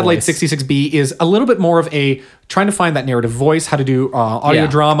Echo of Satellite 66B is a little bit more of a trying to find that narrative voice, how to do audio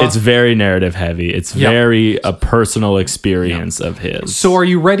drama. It's very narrative heavy. It's very a personal experience of his. So are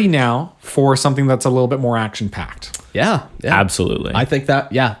you ready now for something that's a little bit more action-packed? Yeah. Absolutely. I think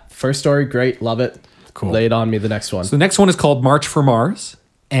that, first story, great, love it. Cool. Lay it on me, the next one. So the next one is called March for Mars.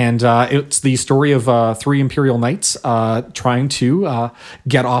 And it's the story of 3 Imperial Knights trying to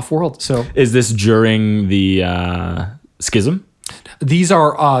get off-world. So is this during the schism? These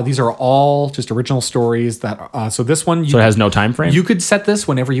are all just original stories that. So this one, so it has no time frame. You could set this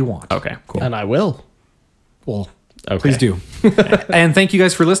whenever you want. Okay, cool. And I will. Well, please do. And thank you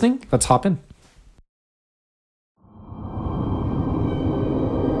guys for listening. Let's hop in.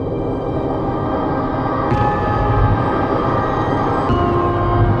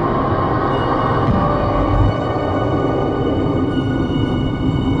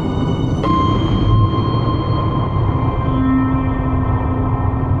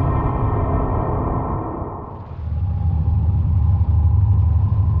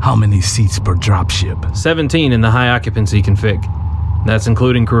 How many seats per dropship? 17 in the high occupancy config. That's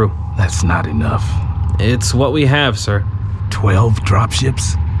including crew. That's not enough. It's what we have, sir. 12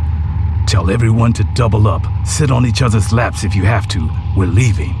 dropships? Tell everyone to double up. Sit on each other's laps if you have to. We're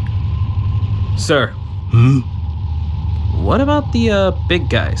leaving. Sir. What about the big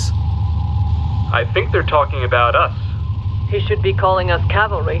guys? I think they're talking about us. He should be calling us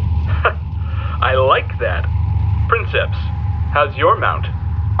cavalry. I like that. Princeps, how's your mount?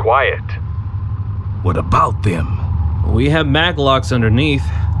 Quiet. What about them? We have maglocks underneath.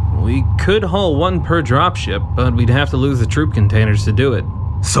 We could haul 1 per dropship, but we'd have to lose the troop containers to do it.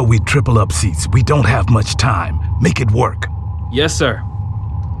 So we triple up seats. We don't have much time. Make it work. Yes, sir.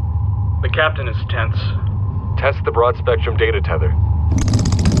 The captain is tense. Test the broad spectrum data tether.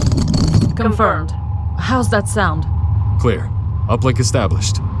 Confirmed. How's that sound? Clear. Uplink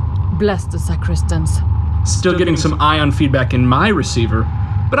established. Bless the sacristans. Still getting some ion feedback in my receiver,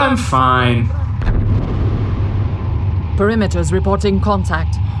 but I'm fine. Perimeters reporting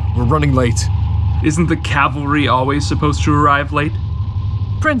contact. We're running late. Isn't the cavalry always supposed to arrive late?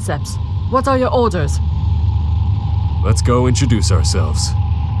 Princeps, what are your orders? Let's go introduce ourselves.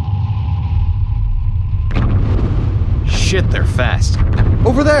 Shit, they're fast.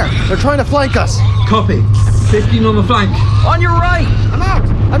 Over there! They're trying to flank us! Copy. 15 on the flank. On your right! I'm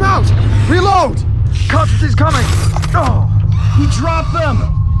out! Reload! Constance is coming! Oh! He dropped them!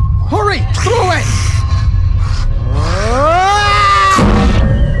 Hurry! Through it!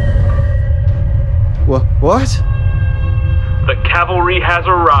 What? The cavalry has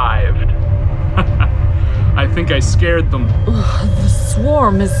arrived. I think I scared them. The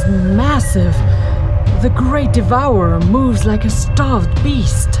swarm is massive. The Great Devourer moves like a starved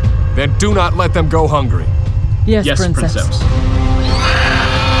beast. Then do not let them go hungry. Yes, Princess.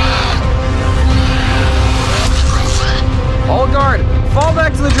 All guard! Fall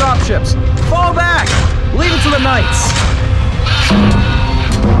back to the dropships! Fall back! Leave it to the knights!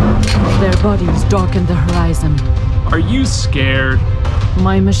 Their bodies darken the horizon. Are you scared?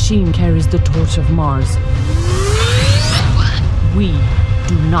 My machine carries the torch of Mars. We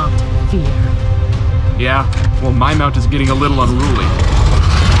do not fear. Yeah, well, my mount is getting a little unruly.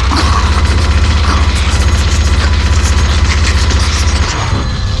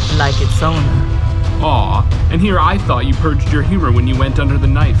 Like its owner. Aw, and here I thought you purged your humor when you went under the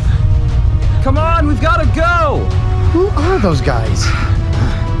knife. Come on, we've gotta go! Who are those guys?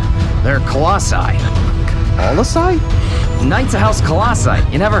 They're Colossi. Colossi? Knights of House Colossi.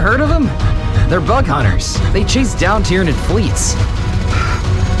 You never heard of them? They're bug hunters. They chase down Tyranid fleets.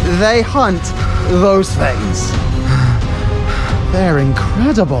 They hunt those things. They're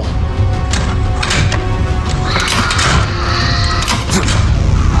incredible.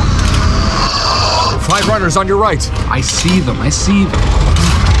 Allied runners on your right. I see them. Steady.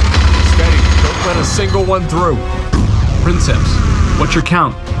 Don't let a single one through. Princeps, what's your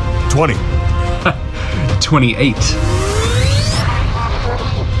count? 20. 28.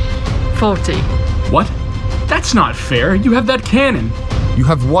 40. What? That's not fair. You have that cannon. You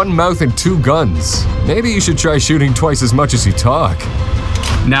have one mouth and 2 guns. Maybe you should try shooting twice as much as you talk.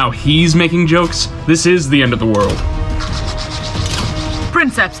 Now he's making jokes? This is the end of the world.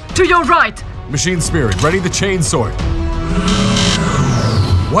 Princeps, to your right! Machine Spirit, ready the chainsword.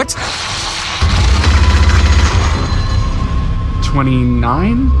 What?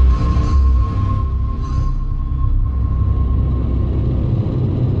 29?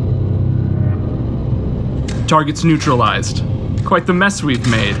 Target's neutralized. Quite the mess we've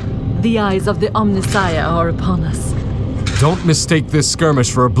made. The eyes of the Omnissiah are upon us. Don't mistake this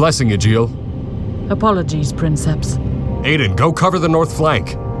skirmish for a blessing, Egil. Apologies, Princeps. Aiden, go cover the north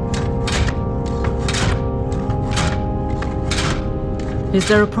flank. Is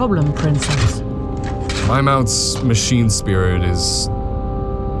there a problem, Princeps? My mount's machine spirit is...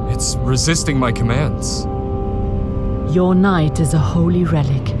 it's resisting my commands. Your knight is a holy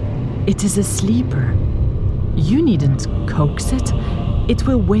relic. It is a sleeper. You needn't coax it. It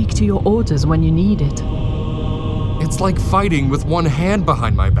will wake to your orders when you need it. It's like fighting with one hand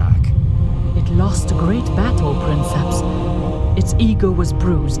behind my back. It lost a great battle, Princeps. Its ego was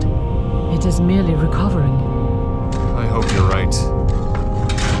bruised. It is merely recovering. I hope you're right.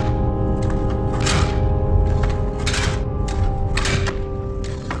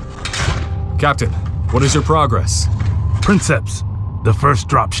 Captain, what is your progress? Princeps, the first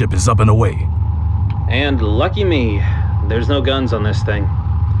dropship is up and away. And lucky me, there's no guns on this thing.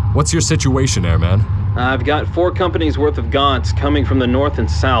 What's your situation, Airman? I've got 4 companies worth of gaunts coming from the north and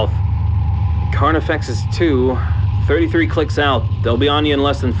south. Carnifex is 2, 33 clicks out. They'll be on you in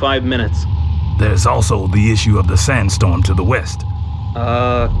less than 5 minutes. There's also the issue of the sandstorm to the west.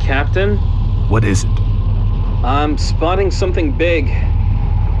 Captain? What is it? I'm spotting something big.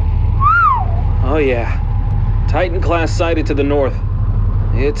 Oh yeah. Titan class sighted to the north.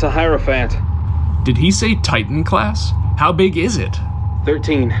 It's a Hierophant. Did he say Titan class? How big is it?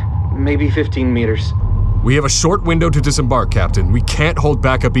 13, maybe 15 meters. We have a short window to disembark, Captain. We can't hold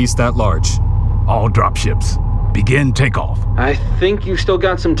back a beast that large. All dropships, begin takeoff. I think you still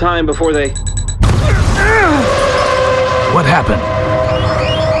got some time before they... What happened?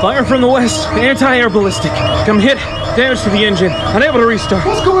 Fire from the west, anti-air ballistic. Come hit, damage to the engine, unable to restart.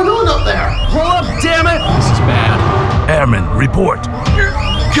 What's going on up there? Pull up, damn it! This is bad. Airman, report.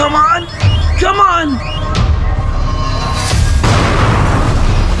 Come on! Come on!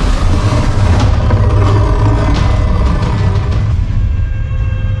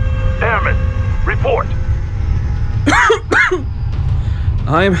 Airman, report.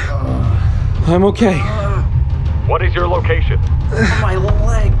 I'm okay. What is your location? My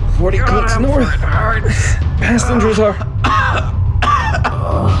leg. 40 clicks north. Passengers are...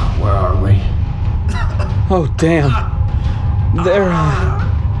 Where are we? Oh, damn.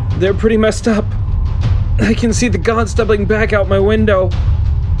 They're pretty messed up. I can see the gods doubling back out my window.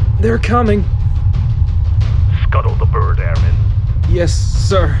 They're coming. Scuttle the bird, Airman. Yes,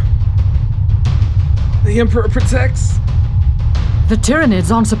 sir. The Emperor protects. The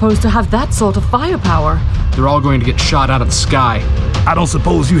Tyranids aren't supposed to have that sort of firepower. They're all going to get shot out of the sky. I don't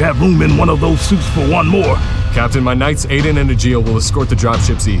suppose you have room in one of those suits for one more. Captain, my knights Aiden and Egil will escort the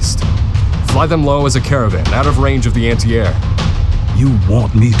dropships east. Fly them low as a caravan, out of range of the anti-air. You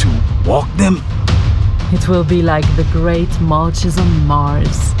want me to walk them? It will be like the great marches on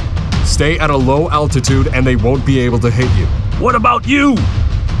Mars. Stay at a low altitude and they won't be able to hit you. What about you?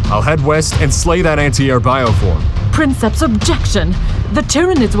 I'll head west and slay that anti-air bioform. Princeps, objection! The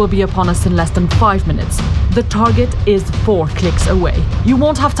Tyranids will be upon us in less than 5 minutes. The target is 4 clicks away. You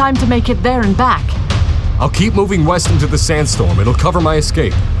won't have time to make it there and back. I'll keep moving west into the sandstorm. It'll cover my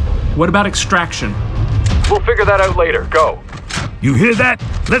escape. What about extraction? We'll figure that out later. Go. You hear that?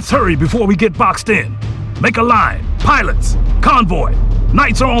 Let's hurry before we get boxed in. Make a line. Pilots, convoy,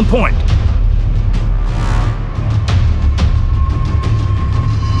 knights are on point.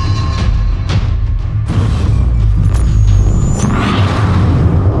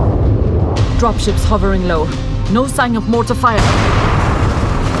 Dropships hovering low. No sign of mortar fire.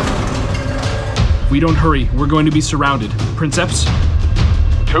 If we don't hurry, we're going to be surrounded. Princeps?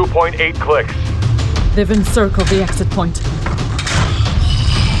 2.8 clicks. They've encircled the exit point.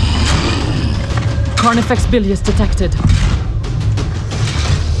 Carnifex bilious detected.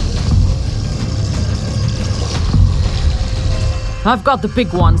 I've got the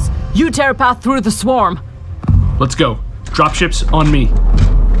big ones. You tear a path through the swarm. Let's go. Dropships on me.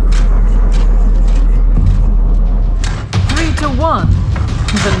 1.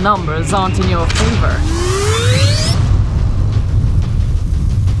 The numbers aren't in your favor.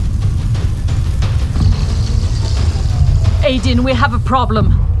 Aiden, we have a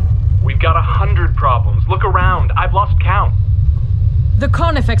problem. We've got 100 problems. Look around. I've lost count. The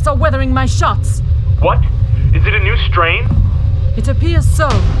Carnifex are weathering my shots. What? Is it a new strain? It appears so.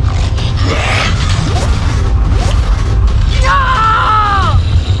 No!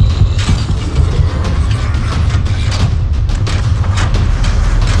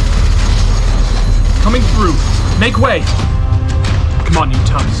 Coming through. Make way. Come on, you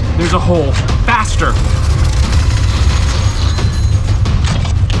tubs. There's a hole. Faster.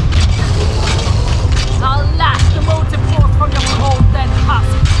 I'll lash the motive force from your cold dead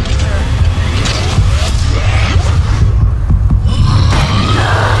husk.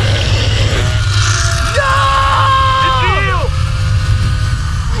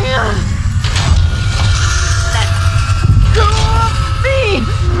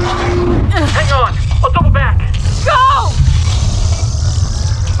 Hang on. I'll double back. Go!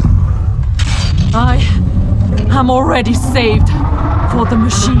 I'm already saved, for the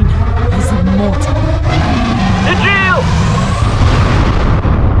machine is immortal. Nikhil!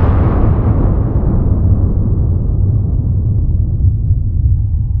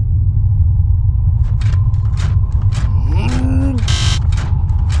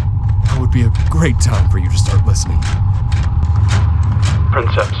 That would be a great time for you to start listening.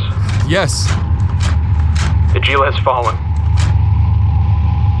 Princeps. Yes. Nikhil has fallen.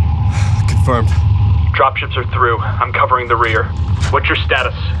 Confirmed. Dropships are through. I'm covering the rear. What's your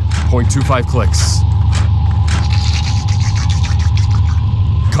status? 0.25 clicks.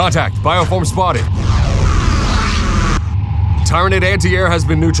 Contact. Bioform spotted. Tyranid anti-air has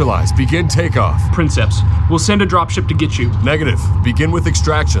been neutralized. Begin takeoff. Princeps, we'll send a dropship to get you. Negative. Begin with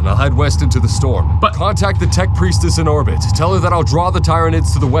extraction. I'll head west into the storm. But contact the tech priestess in orbit. Tell her that I'll draw the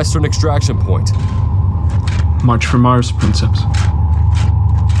Tyranids to the western extraction point. March for Mars, Princeps.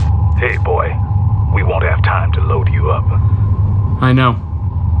 Hey, boy. We won't have time to load you up. I know.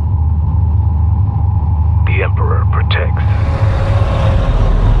 The Emperor protects.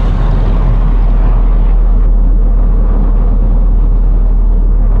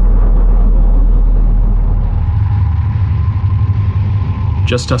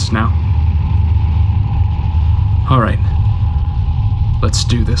 Just us now. All right. Let's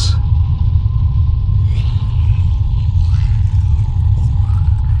do this.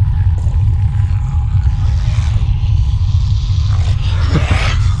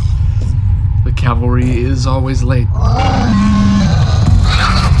 The cavalry is always late.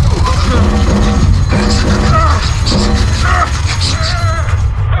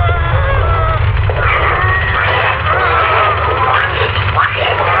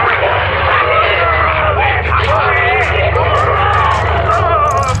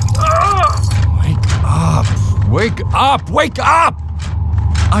 Wake up! Wake up!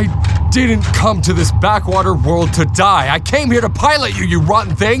 I didn't come to this backwater world to die. I came here to pilot you, you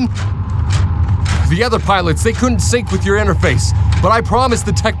rotten thing! The other pilots, they couldn't sync with your interface, but I promised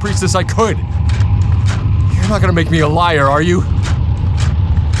the tech priestess I could. You're not gonna make me a liar, are you?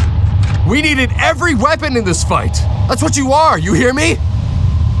 We needed every weapon in this fight. That's what you are, you hear me?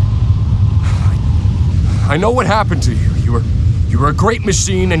 I know what happened to you. You were a great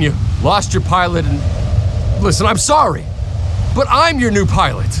machine and you lost your pilot and... Listen, I'm sorry, but I'm your new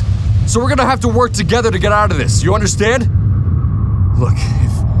pilot. So we're gonna have to work together to get out of this, you understand? Look,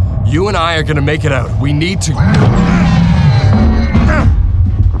 if you and I are gonna make it out, we need to...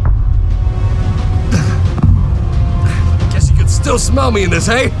 Guess you can still smell me in this,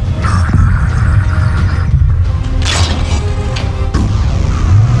 hey?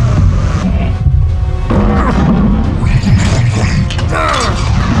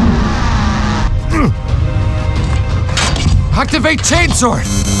 Activate Chainsword!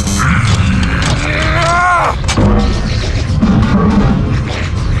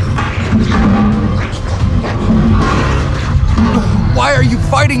 Why are you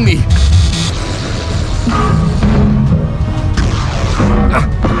fighting me?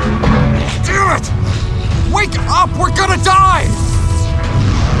 Damn it! Wake up! We're gonna die!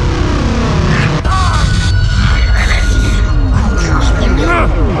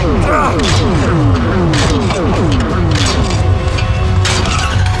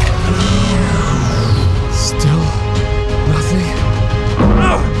 Still nothing.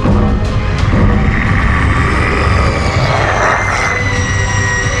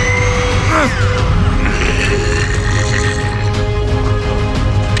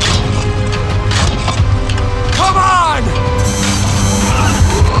 Come on!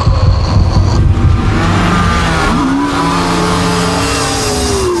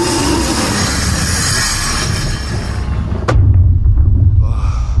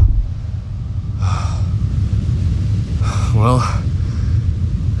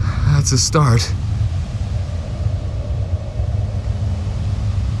 It's a start.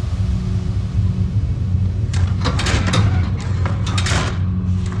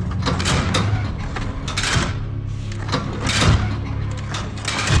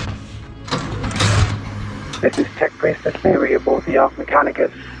 This is Tech Priestess Mary aboard the Ark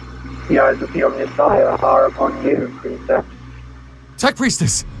Mechanicus. The eyes of the Omnissiah are upon you, Princess. Tech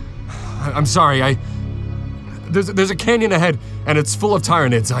Priestess! I'm sorry, There's a canyon ahead, and it's full of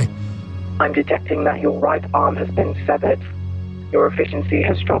Tyranids. I'm detecting that your right arm has been severed. Your efficiency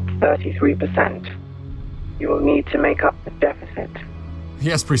has dropped 33%. You will need to make up the deficit.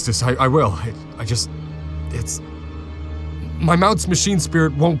 Yes, Priestess, I will. My mount's machine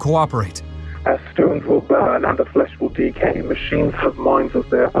spirit won't cooperate. As stones will burn and the flesh will decay, machines have minds of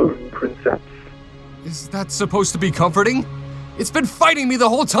their own, Princess. Is that supposed to be comforting? It's been fighting me the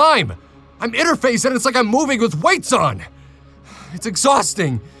whole time! I'm interfaced and it's like I'm moving with weights on! It's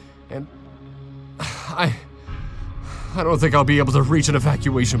exhausting, and I don't think I'll be able to reach an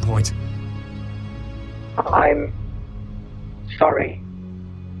evacuation point. I'm sorry.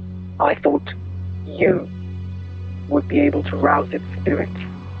 I thought you would be able to rouse its spirit.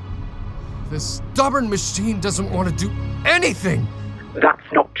 This stubborn machine doesn't want to do anything!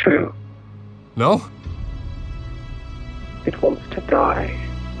 That's not true. No? It wants to die.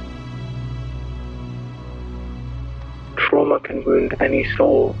 Trauma can wound any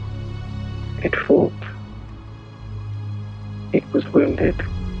soul. It fought. It was wounded.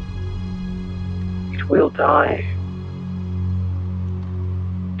 It will die.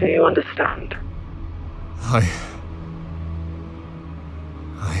 Do you understand? I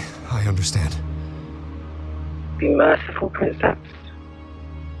understand. Be merciful, Princess.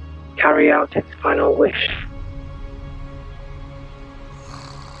 Carry out its final wish.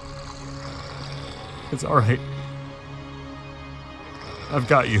 It's alright. I've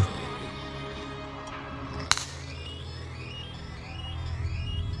got you.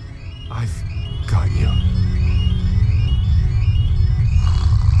 I've got you.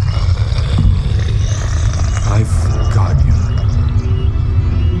 I've got you.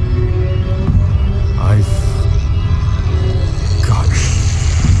 I've got you.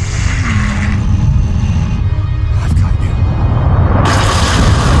 I've got you.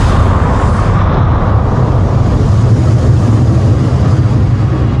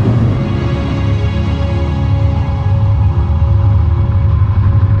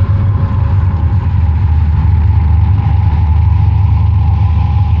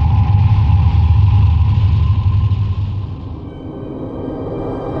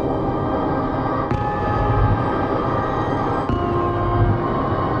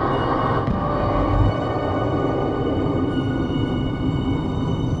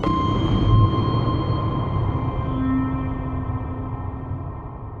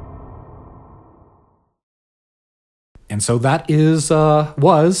 And so that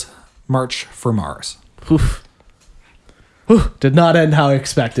was March for Mars. Oof. Did not end how I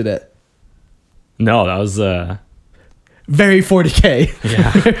expected it. No, that was very 40K.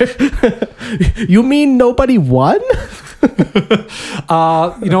 Yeah. You mean nobody won?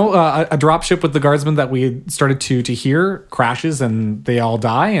 A dropship with the guardsmen that we had started to hear crashes and they all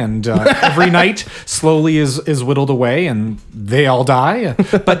die, and every night slowly is whittled away and they all die.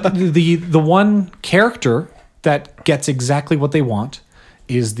 But the one character that gets exactly what they want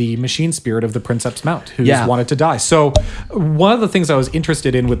is the machine spirit of the Princeps Mount, who's wanted to die. So one of the things I was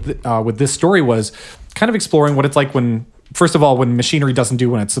interested in with this story was kind of exploring what it's like when, first of all, when machinery doesn't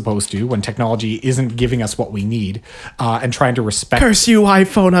do what it's supposed to, when technology isn't giving us what we need, and trying to respect. Curse you,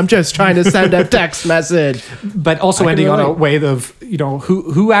 iPhone! I'm just trying to send a text message. But also ending on a way of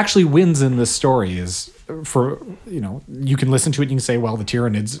who actually wins in this story is. You can listen to it and you can say, well, the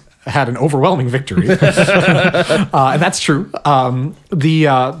Tyranids had an overwhelming victory. And that's true.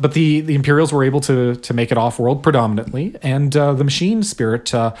 But the Imperials were able to make it off-world predominantly, and the machine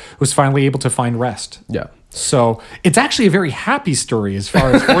spirit was finally able to find rest. Yeah. So it's actually a very happy story as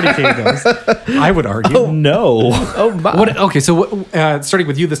far as 40K goes, I would argue. Oh, no. Oh, my. So starting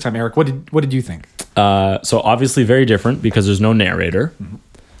with you this time, Eric, what did you think? So obviously very different because there's no narrator.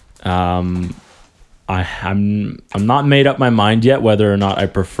 Mm-hmm. I'm not made up my mind yet whether or not I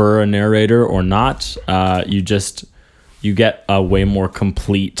prefer a narrator or not. You get a way more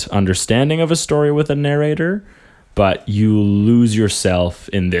complete understanding of a story with a narrator, but you lose yourself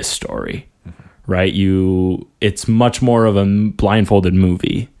in this story, right? It's much more of a blindfolded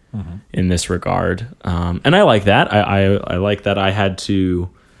movie in this regard, and I like that. I like that I had to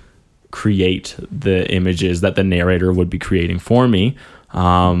create the images that the narrator would be creating for me.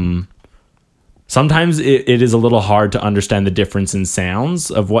 sometimes it is a little hard to understand the difference in sounds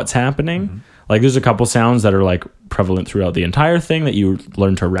of what's happening. Like there's a couple sounds that are like prevalent throughout the entire thing that you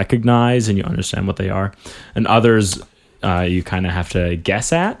learn to recognize and you understand what they are, and others you kind of have to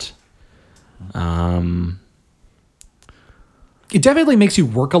guess at. It definitely makes you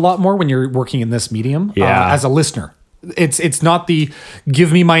work a lot more when you're working in this medium as a listener. It's not the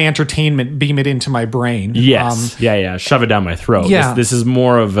give me my entertainment, beam it into my brain. Yes. Shove it down my throat. Yeah. This is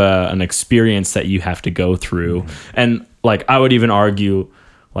more of an experience that you have to go through. And like, I would even argue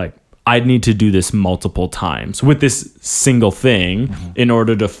like, I'd need to do this multiple times with this single thing in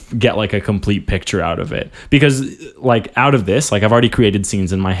order to get like a complete picture out of it. Because like out of this, like I've already created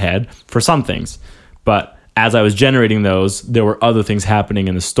scenes in my head for some things, but as I was generating those, there were other things happening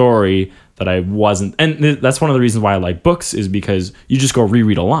in the story that I wasn't. And that's one of the reasons why I like books, is because you just go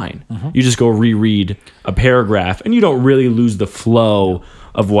reread a line. You just go reread a paragraph and you don't really lose the flow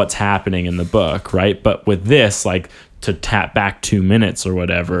of what's happening in the book, right? But with this, like to tap back 2 minutes or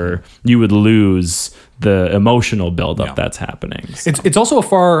whatever, you would lose the emotional buildup that's happening. So. It's also a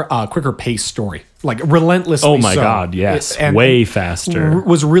far quicker paced story, like relentlessly. Oh my God, yes, way faster.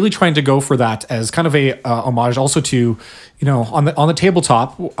 Was really trying to go for that as kind of a homage, also to, you know, on the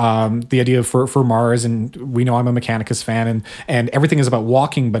tabletop, the idea for Mars, and we know I'm a Mechanicus fan, and everything is about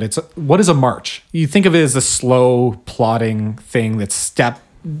walking, but what is a march? You think of it as a slow plodding thing that's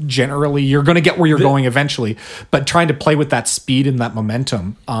generally you're going to get where you're going eventually, but trying to play with that speed and that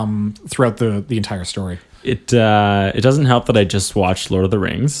momentum throughout the entire story. It doesn't help that I just watched Lord of the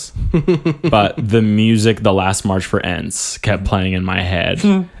Rings, but the music, the last March for Ents, kept playing in my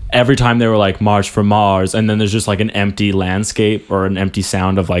head. Every time they were like March for Mars, and then there's just like an empty landscape or an empty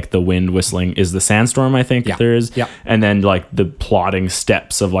sound of like the wind whistling is the sandstorm, I think there is. Yeah. And then like the plodding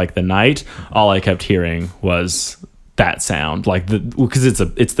steps of like the night, all I kept hearing was that sound, like because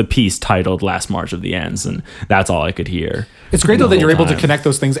it's the piece titled Last March of the Ents, and that's all I could hear. It's great though that you're able to connect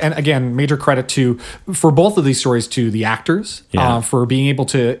those things, and again, major credit for both of these stories to the actors for being able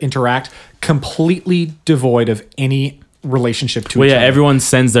to interact completely devoid of any relationship to each other. Everyone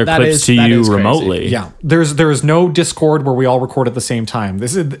sends their clips to you remotely. Yeah, there's no Discord where we all record at the same time.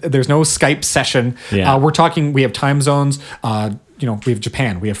 There's no Skype session. We're talking. We have time zones. You know, we have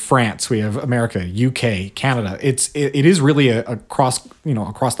Japan, we have France, we have America, UK, Canada. It is really across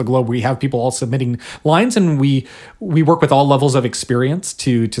the globe. We have people all submitting lines, and we work with all levels of experience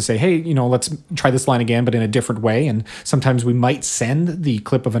to say, hey, you know, let's try this line again, but in a different way. And sometimes we might send the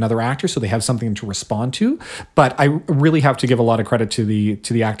clip of another actor so they have something to respond to. But I really have to give a lot of credit to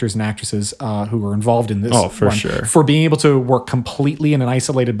the actors and actresses who are involved in this. Oh, for sure. For being able to work completely in an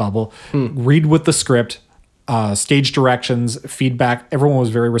isolated bubble, read with the script, stage directions, feedback. Everyone was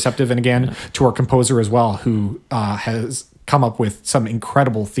very receptive. And again, to our composer as well, who has come up with some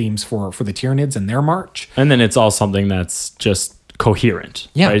incredible themes for the Tyranids and their march. And then it's all something that's just coherent.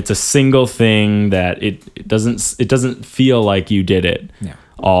 Yeah. Right? It's a single thing that it doesn't feel like you did it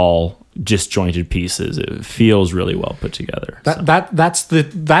all disjointed pieces. It feels really well put together. That's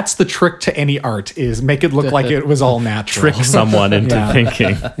the trick to any art, is make it look like it was all natural. Trick someone into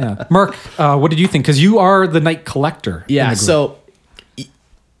thinking. Yeah. Mark, what did you think? Because you are the night collector. Yeah. So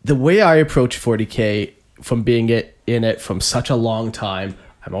the way I approach 40K, from being in it from such a long time,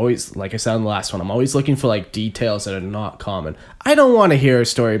 I'm always, like I said in the last one, I'm always looking for like details that are not common. I don't want to hear a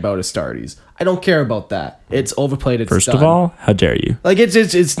story about Astartes. I don't care about that. It's overplayed. It's First done. of all, how dare you? Like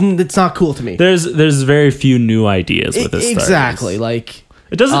it's not cool to me. There's very few new ideas with Astartes. Exactly. Like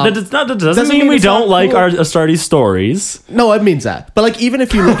it doesn't. That doesn't mean we don't like our Astartes stories. No, it means that. But like, even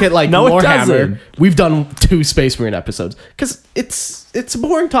if you look at like No, it Warhammer, doesn't. we've done 2 Space Marine episodes because it's a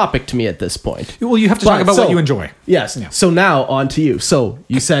boring topic to me at this point. Well, you have to talk about what you enjoy. Yes. Yeah. So now on to you. So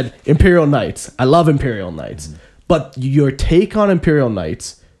you said Imperial Knights. I love Imperial Knights, but your take on Imperial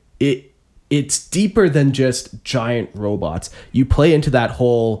Knights, it's deeper than just giant robots. You play into that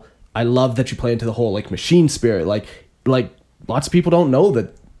whole. I love that you play into the whole like machine spirit. Like lots of people don't know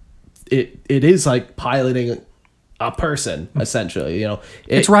that it is like piloting a person essentially. You know,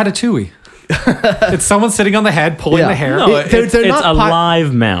 it's Ratatouille. It's someone sitting on the head pulling the hair. No, it's a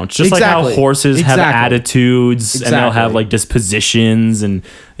live mount, just like how horses have attitudes and they'll have like dispositions, and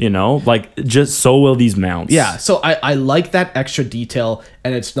you know, like just so will these mounts. Yeah, so I like that extra detail,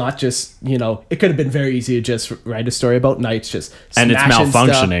 and it's not just, you know, it could have been very easy to just write a story about knights just and it's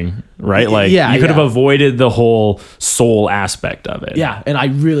malfunctioning stuff. Right? Like you could have avoided the whole soul aspect of it. Yeah, and I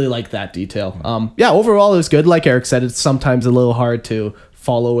really like that detail. Overall it was good. Like Eric said, it's sometimes a little hard to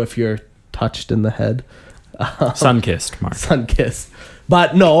follow if you're touched in the head. Sun-kissed, Mark. Sun-kissed.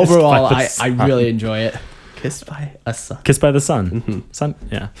 But no, overall, I really enjoy it. Kissed by a Sun. Kissed by the Sun. Sun,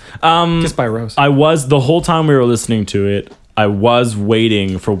 yeah. Kissed by a Rose. I was, the whole time we were listening to it, I was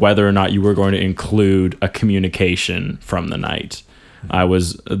waiting for whether or not you were going to include a communication from the night.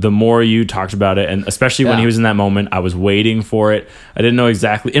 The more you talked about it, and especially when he was in that moment, I was waiting for it. I didn't know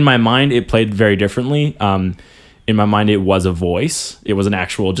exactly. In my mind, it played very differently. In my mind, it was a voice. It was an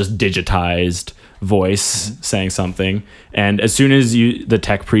actual just digitized voice saying something. And as soon as the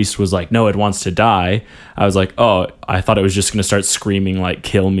tech priest was like, no, it wants to die, I was like, oh, I thought it was just going to start screaming like,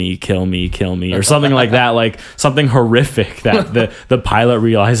 kill me, kill me, kill me, or something like that, like something horrific that the pilot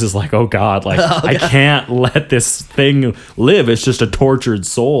realizes like, oh God, like I can't let this thing live. It's just a tortured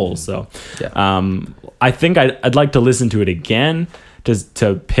soul. So I think I'd like to listen to it again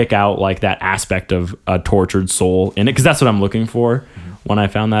to pick out like that aspect of a tortured soul in it, because that's what I'm looking for. When I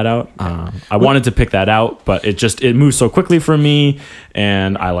found that out, I wanted to pick that out, but it moves so quickly for me,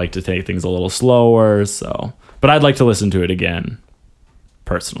 and I like to take things a little slower. So, but I'd like to listen to it again,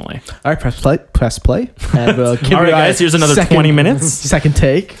 personally. All right, press play, and we'll give all right, guys. Here's another 20 minutes. Second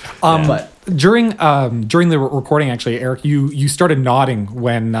take. But during the recording, actually, Eric, you started nodding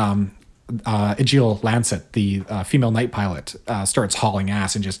when Aegil Lancet, the female night pilot, starts hauling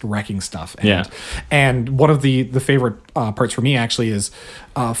ass and just wrecking stuff. And one of the favorite parts for me actually is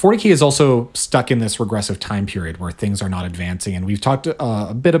 40K is also stuck in this regressive time period where things are not advancing. And we've talked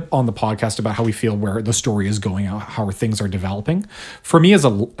a bit on the podcast about how we feel where the story is going, how things are developing. For me as a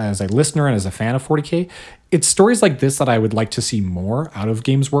listener and as a fan of 40K, it's stories like this that I would like to see more out of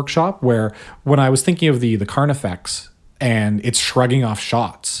Games Workshop, where when I was thinking of the Carnifex and it's shrugging off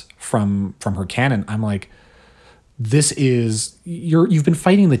shots from her cannon, I'm like, this is you've been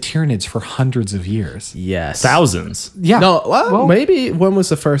fighting the Tyranids for hundreds of years. Yes. Thousands. Yeah. No, well, maybe when was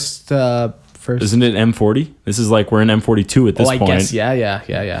the first Isn't it M40? This is like we're in M42 at this point. I guess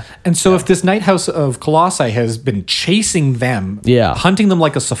yeah. And so if this Night House of Colossi has been chasing them, hunting them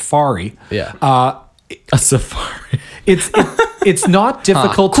like a safari, a safari. It's not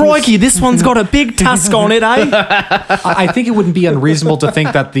difficult. Crikey, this one's got a big tusk on it, eh? I think it wouldn't be unreasonable to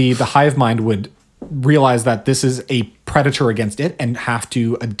think that the hive mind would realize that this is a predator against it and have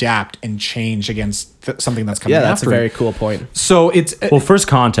to adapt and change against something that's coming after. Yeah, that's a very cool point. So it's First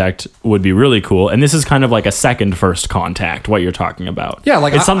Contact would be really cool, and this is kind of like a second First Contact, what you're talking about. Yeah,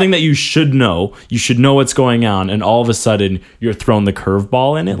 like it's something that you should know. You should know what's going on, and all of a sudden you're thrown the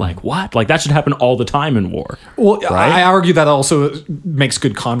curveball in it. Like what? Like that should happen all the time in war. Well, right? I argue that also makes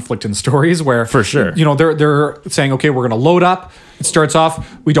good conflict in stories where, for sure, they're saying, okay, we're going to load up. It starts off,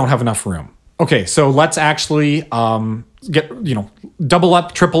 we don't have enough room. Okay, so let's actually double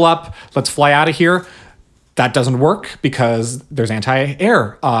up, triple up. Let's fly out of here. That doesn't work because there's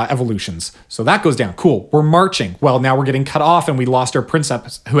anti-air evolutions. So that goes down. Cool. We're marching. Well, now we're getting cut off and we lost our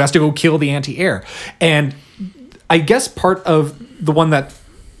princeps who has to go kill the anti-air. And I guess part of the one that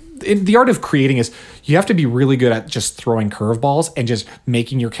the art of creating is you have to be really good at just throwing curveballs and just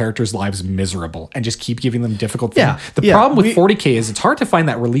making your characters' lives miserable and just keep giving them difficult things. The problem with 40K is it's hard to find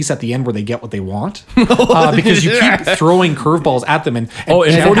that release at the end where they get what they want because you keep throwing curveballs at them. And in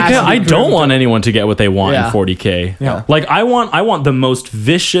 40K, I don't want anyone to get what they want in 40K. Yeah. Like I want the most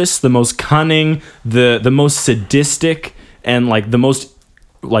vicious, the most cunning, the most sadistic, and like the most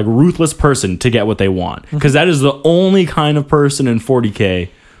like ruthless person to get what they want, because that is the only kind of person in 40K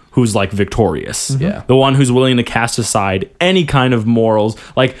who's like victorious. Yeah. The one who's willing to cast aside any kind of morals.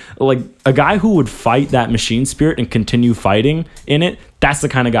 Like a guy who would fight that machine spirit and continue fighting in it, that's the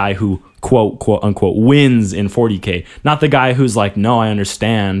kind of guy who quote unquote wins in 40K. Not the guy who's like, no, I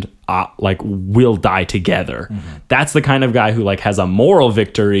understand, like we'll die together. That's the kind of guy who like has a moral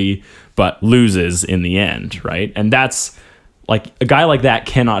victory but loses in the end, right? And that's like a guy like that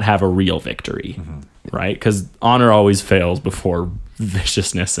cannot have a real victory, right? Because honor always fails before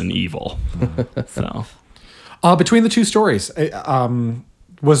viciousness and evil. So between the two stories,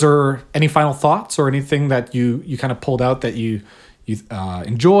 was there any final thoughts or anything that you kind of pulled out that you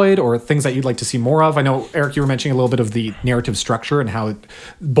enjoyed, or things that you'd like to see more of? I know, Eric, you were mentioning a little bit of the narrative structure and how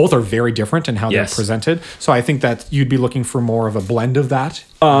both are very different in how they're presented. So I think that you'd be looking for more of a blend of that.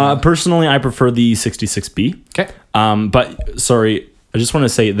 Personally, I prefer the 66B. Okay. But sorry, I just want to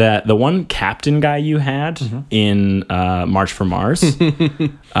say that the one captain guy you had in March for Mars,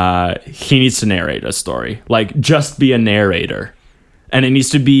 he needs to narrate a story. Like, just be a narrator. And it needs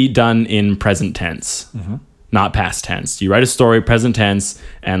to be done in present tense, not past tense. You write a story, present tense,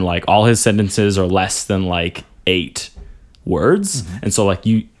 and like all his sentences are less than like 8 words. And so like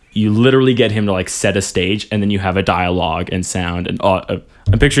you literally get him to like set a stage, and then you have a dialogue and sound. And I'm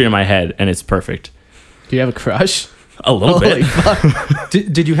picturing it in my head, and it's perfect. Do you have a crush? A little bit.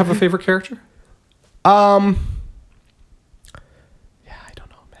 Did you have a favorite character? I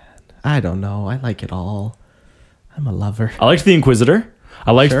don't know. I like it all. I'm a lover. I liked the Inquisitor.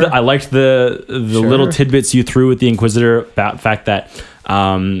 I liked the little tidbits you threw with the Inquisitor about the fact that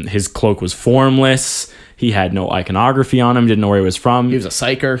his cloak was formless. He had no iconography on him. Didn't know where he was from. He was a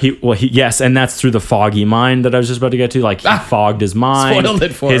psyker. Yes, and that's through the foggy mind that I was just about to get to. Like, he fogged his mind. Spoiled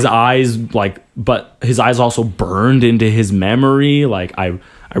it for his him. eyes, but his eyes also burned into his memory. Like, I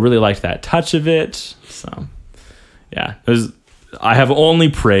really liked that touch of it. So, yeah, I have only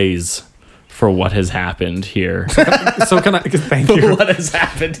praise for what has happened here. So can I thank you? What has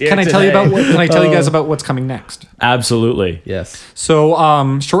happened here? Can I tell you about? Can I tell you guys about what's coming next? Absolutely. Yes.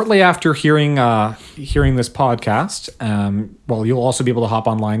 So shortly after hearing this podcast, you'll also be able to hop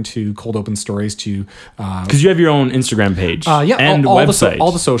online to Cold Open Stories to because you have your own Instagram page, and all website,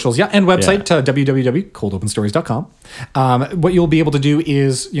 all the socials, and website www.coldopenstories.com. What you'll be able to do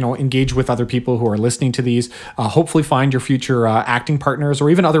is engage with other people who are listening to these. Hopefully, find your future acting partners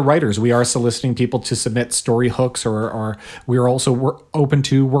or even other writers. We are soliciting people to submit story hooks, or we are also open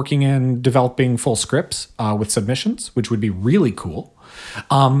to working and developing full scripts with submissions, which would be really cool.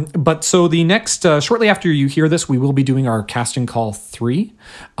 But so the next, shortly after you hear this, we will be doing our Casting Call 3,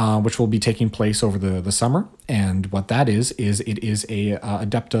 which will be taking place over the summer. And what that is it is a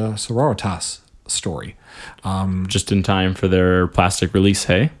Adepta Sororitas story. Just in time for their plastic release,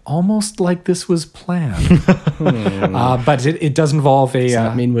 hey? Almost like this was planned. But it does involve a... Does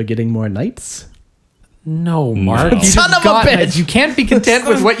that mean we're getting more knights? No, Mark. No. Son of a bitch! You can't be content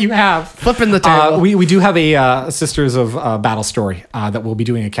with what you have. Flipping the table. We do have a Sisters of Battle story that we'll be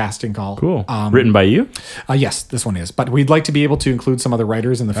doing a casting call. Cool. Written by you? Yes, this one is. But we'd like to be able to include some other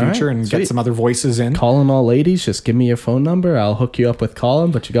writers in the future and get some other voices in. Calling all ladies. Just give me your phone number. I'll hook you up with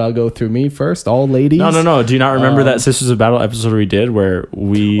Colin, but you gotta go through me first. All ladies. No. Do you not remember that Sisters of Battle episode we did where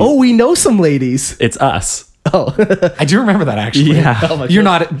we... Oh, we know some ladies. It's us. Oh, I do remember that actually. Yeah. Oh You're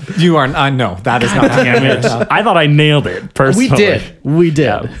not. You are. No, that is not. Damn it. I thought I nailed it personally. We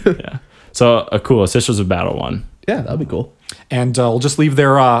did. Yeah. So cool. A Sisters of Battle one. Yeah, that'd be cool. And we'll just leave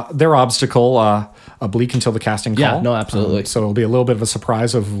their obstacle oblique until the casting call. Yeah, no, absolutely. So it'll be a little bit of a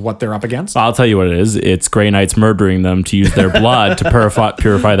surprise of what they're up against. I'll tell you what it is. It's Grey Knights murdering them to use their blood to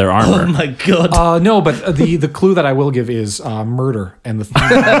purify their armor. Oh my god. No, but the clue that I will give is murder, and the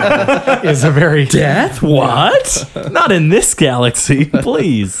theme is a very death. What? Not in this galaxy,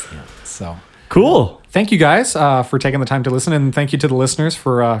 please. So cool. Thank you guys for taking the time to listen, and thank you to the listeners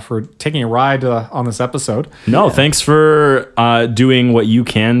for taking a ride on this episode. No, thanks for doing what you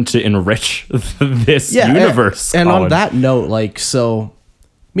can to enrich this universe. And on that note, so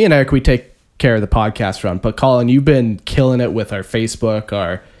me and Eric, we take care of the podcast front, but Colin, you've been killing it with our Facebook,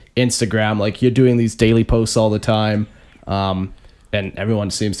 our Instagram. You're doing these daily posts all the time. And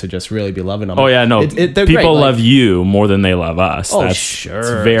everyone seems to just really be loving them. Oh yeah, no. They're people love you more than they love us. Oh, It's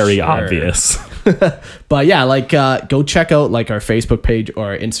very obvious. But yeah, go check out our Facebook page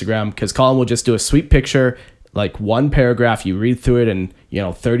or our Instagram, because Colin will just do a sweet picture, one paragraph. You read through it in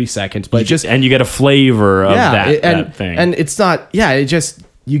 30 seconds, but and you get a flavor of that thing. And it's not. Yeah,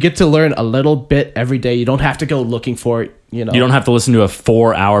 you get to learn a little bit every day. You don't have to go looking for it. You don't have to listen to a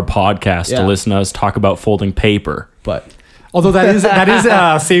 4-hour podcast to listen to us talk about folding paper. But although that is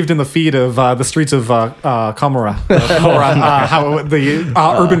saved in the feed of the streets of Komora, how the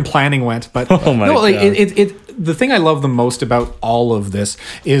urban planning went. But oh my God. The thing I love the most about all of this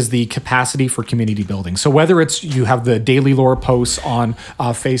is the capacity for community building. So whether it's you have the daily lore posts on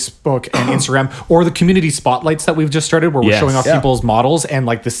Facebook and Instagram, or the community spotlights that we've just started, where we're showing off people's models and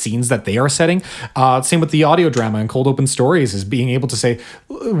the scenes that they are setting. Same with the audio drama and Cold Open Stories, is being able to say,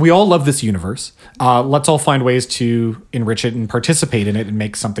 we all love this universe. Let's all find ways to enrich it and participate in it and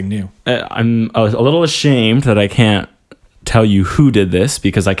make something new. I'm a little ashamed that I can't tell you who did this,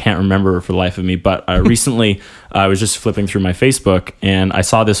 because I can't remember for the life of me, but recently I was just flipping through my Facebook and I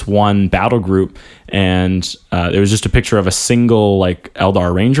saw this one battle group, and it was just a picture of a single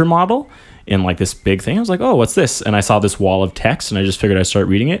Eldar Ranger model in this big thing. I was like, oh, what's this? And I saw this wall of text, and I just figured I'd start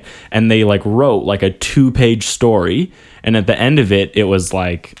reading it, and they wrote a 2-page story, and at the end of it, it was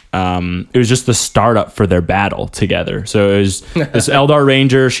it was just the startup for their battle together. So it was this Eldar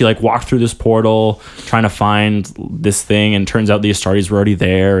Ranger. She walked through this portal trying to find this thing, and turns out the Astartes were already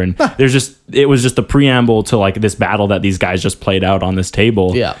there. And it was just the preamble to this battle that these guys just played out on this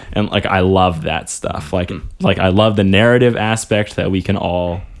table. Yeah. And I love that stuff. I love the narrative aspect that we can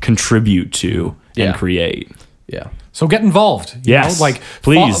all contribute to and create. Yeah. So get involved. Yes.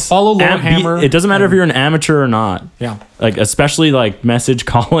 Please follow Lorehammer. It doesn't matter if you're an amateur or not. Yeah. Especially message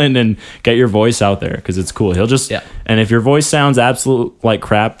Colin and get your voice out there, because it's cool. He'll just and if your voice sounds absolute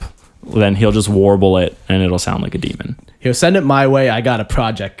crap, then he'll just warble it and it'll sound like a demon. He'll send it my way. I got a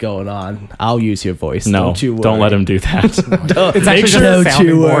project going on. I'll use your voice. No, don't you worry. Don't let him do that. It's actually just a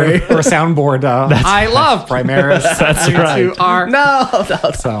sounding board or a soundboard. I love Primaris. That's right. You are. No.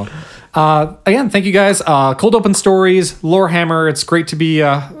 So, again, thank you guys. Cold Open Stories, Lorehammer. It's great to be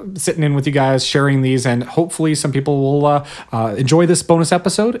sitting in with you guys, sharing these, and hopefully some people will enjoy this bonus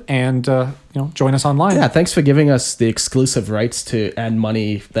episode and join us online. Yeah, thanks for giving us the exclusive rights to and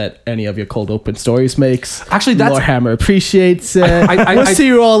money that any of your Cold Open Stories makes. Actually, that's Lorehammer appreciates it. We'll see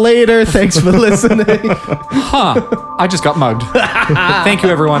you all later. Thanks for listening. I just got mugged. Thank you,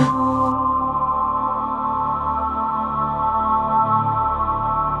 everyone.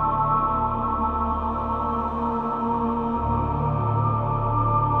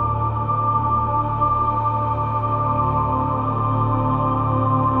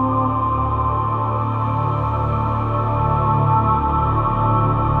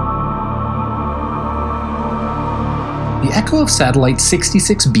 The Echo of Satellite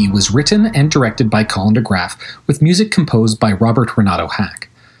 66B was written and directed by Colin DeGraff, with music composed by Robert Renato Hack.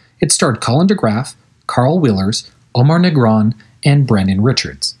 It starred Colin DeGraff, Carl Willers, Omar Negron, and Brendan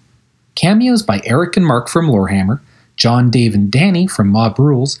Richards. Cameos by Eric and Mark from Lorehammer, John, Dave, and Danny from Mob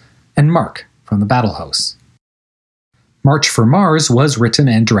Rules, and Mark from the Battle House. March for Mars was written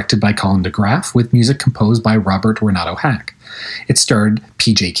and directed by Colin DeGraff, with music composed by Robert Renato Hack. It starred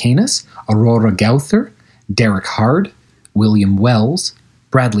PJ Canis, Aurora Gauther, Derek Hard, William Wells,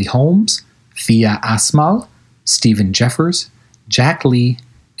 Bradley Holmes, Thea Asmal, Stephen Jeffers, Jack Lee,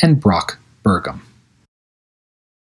 and Brock Burgum.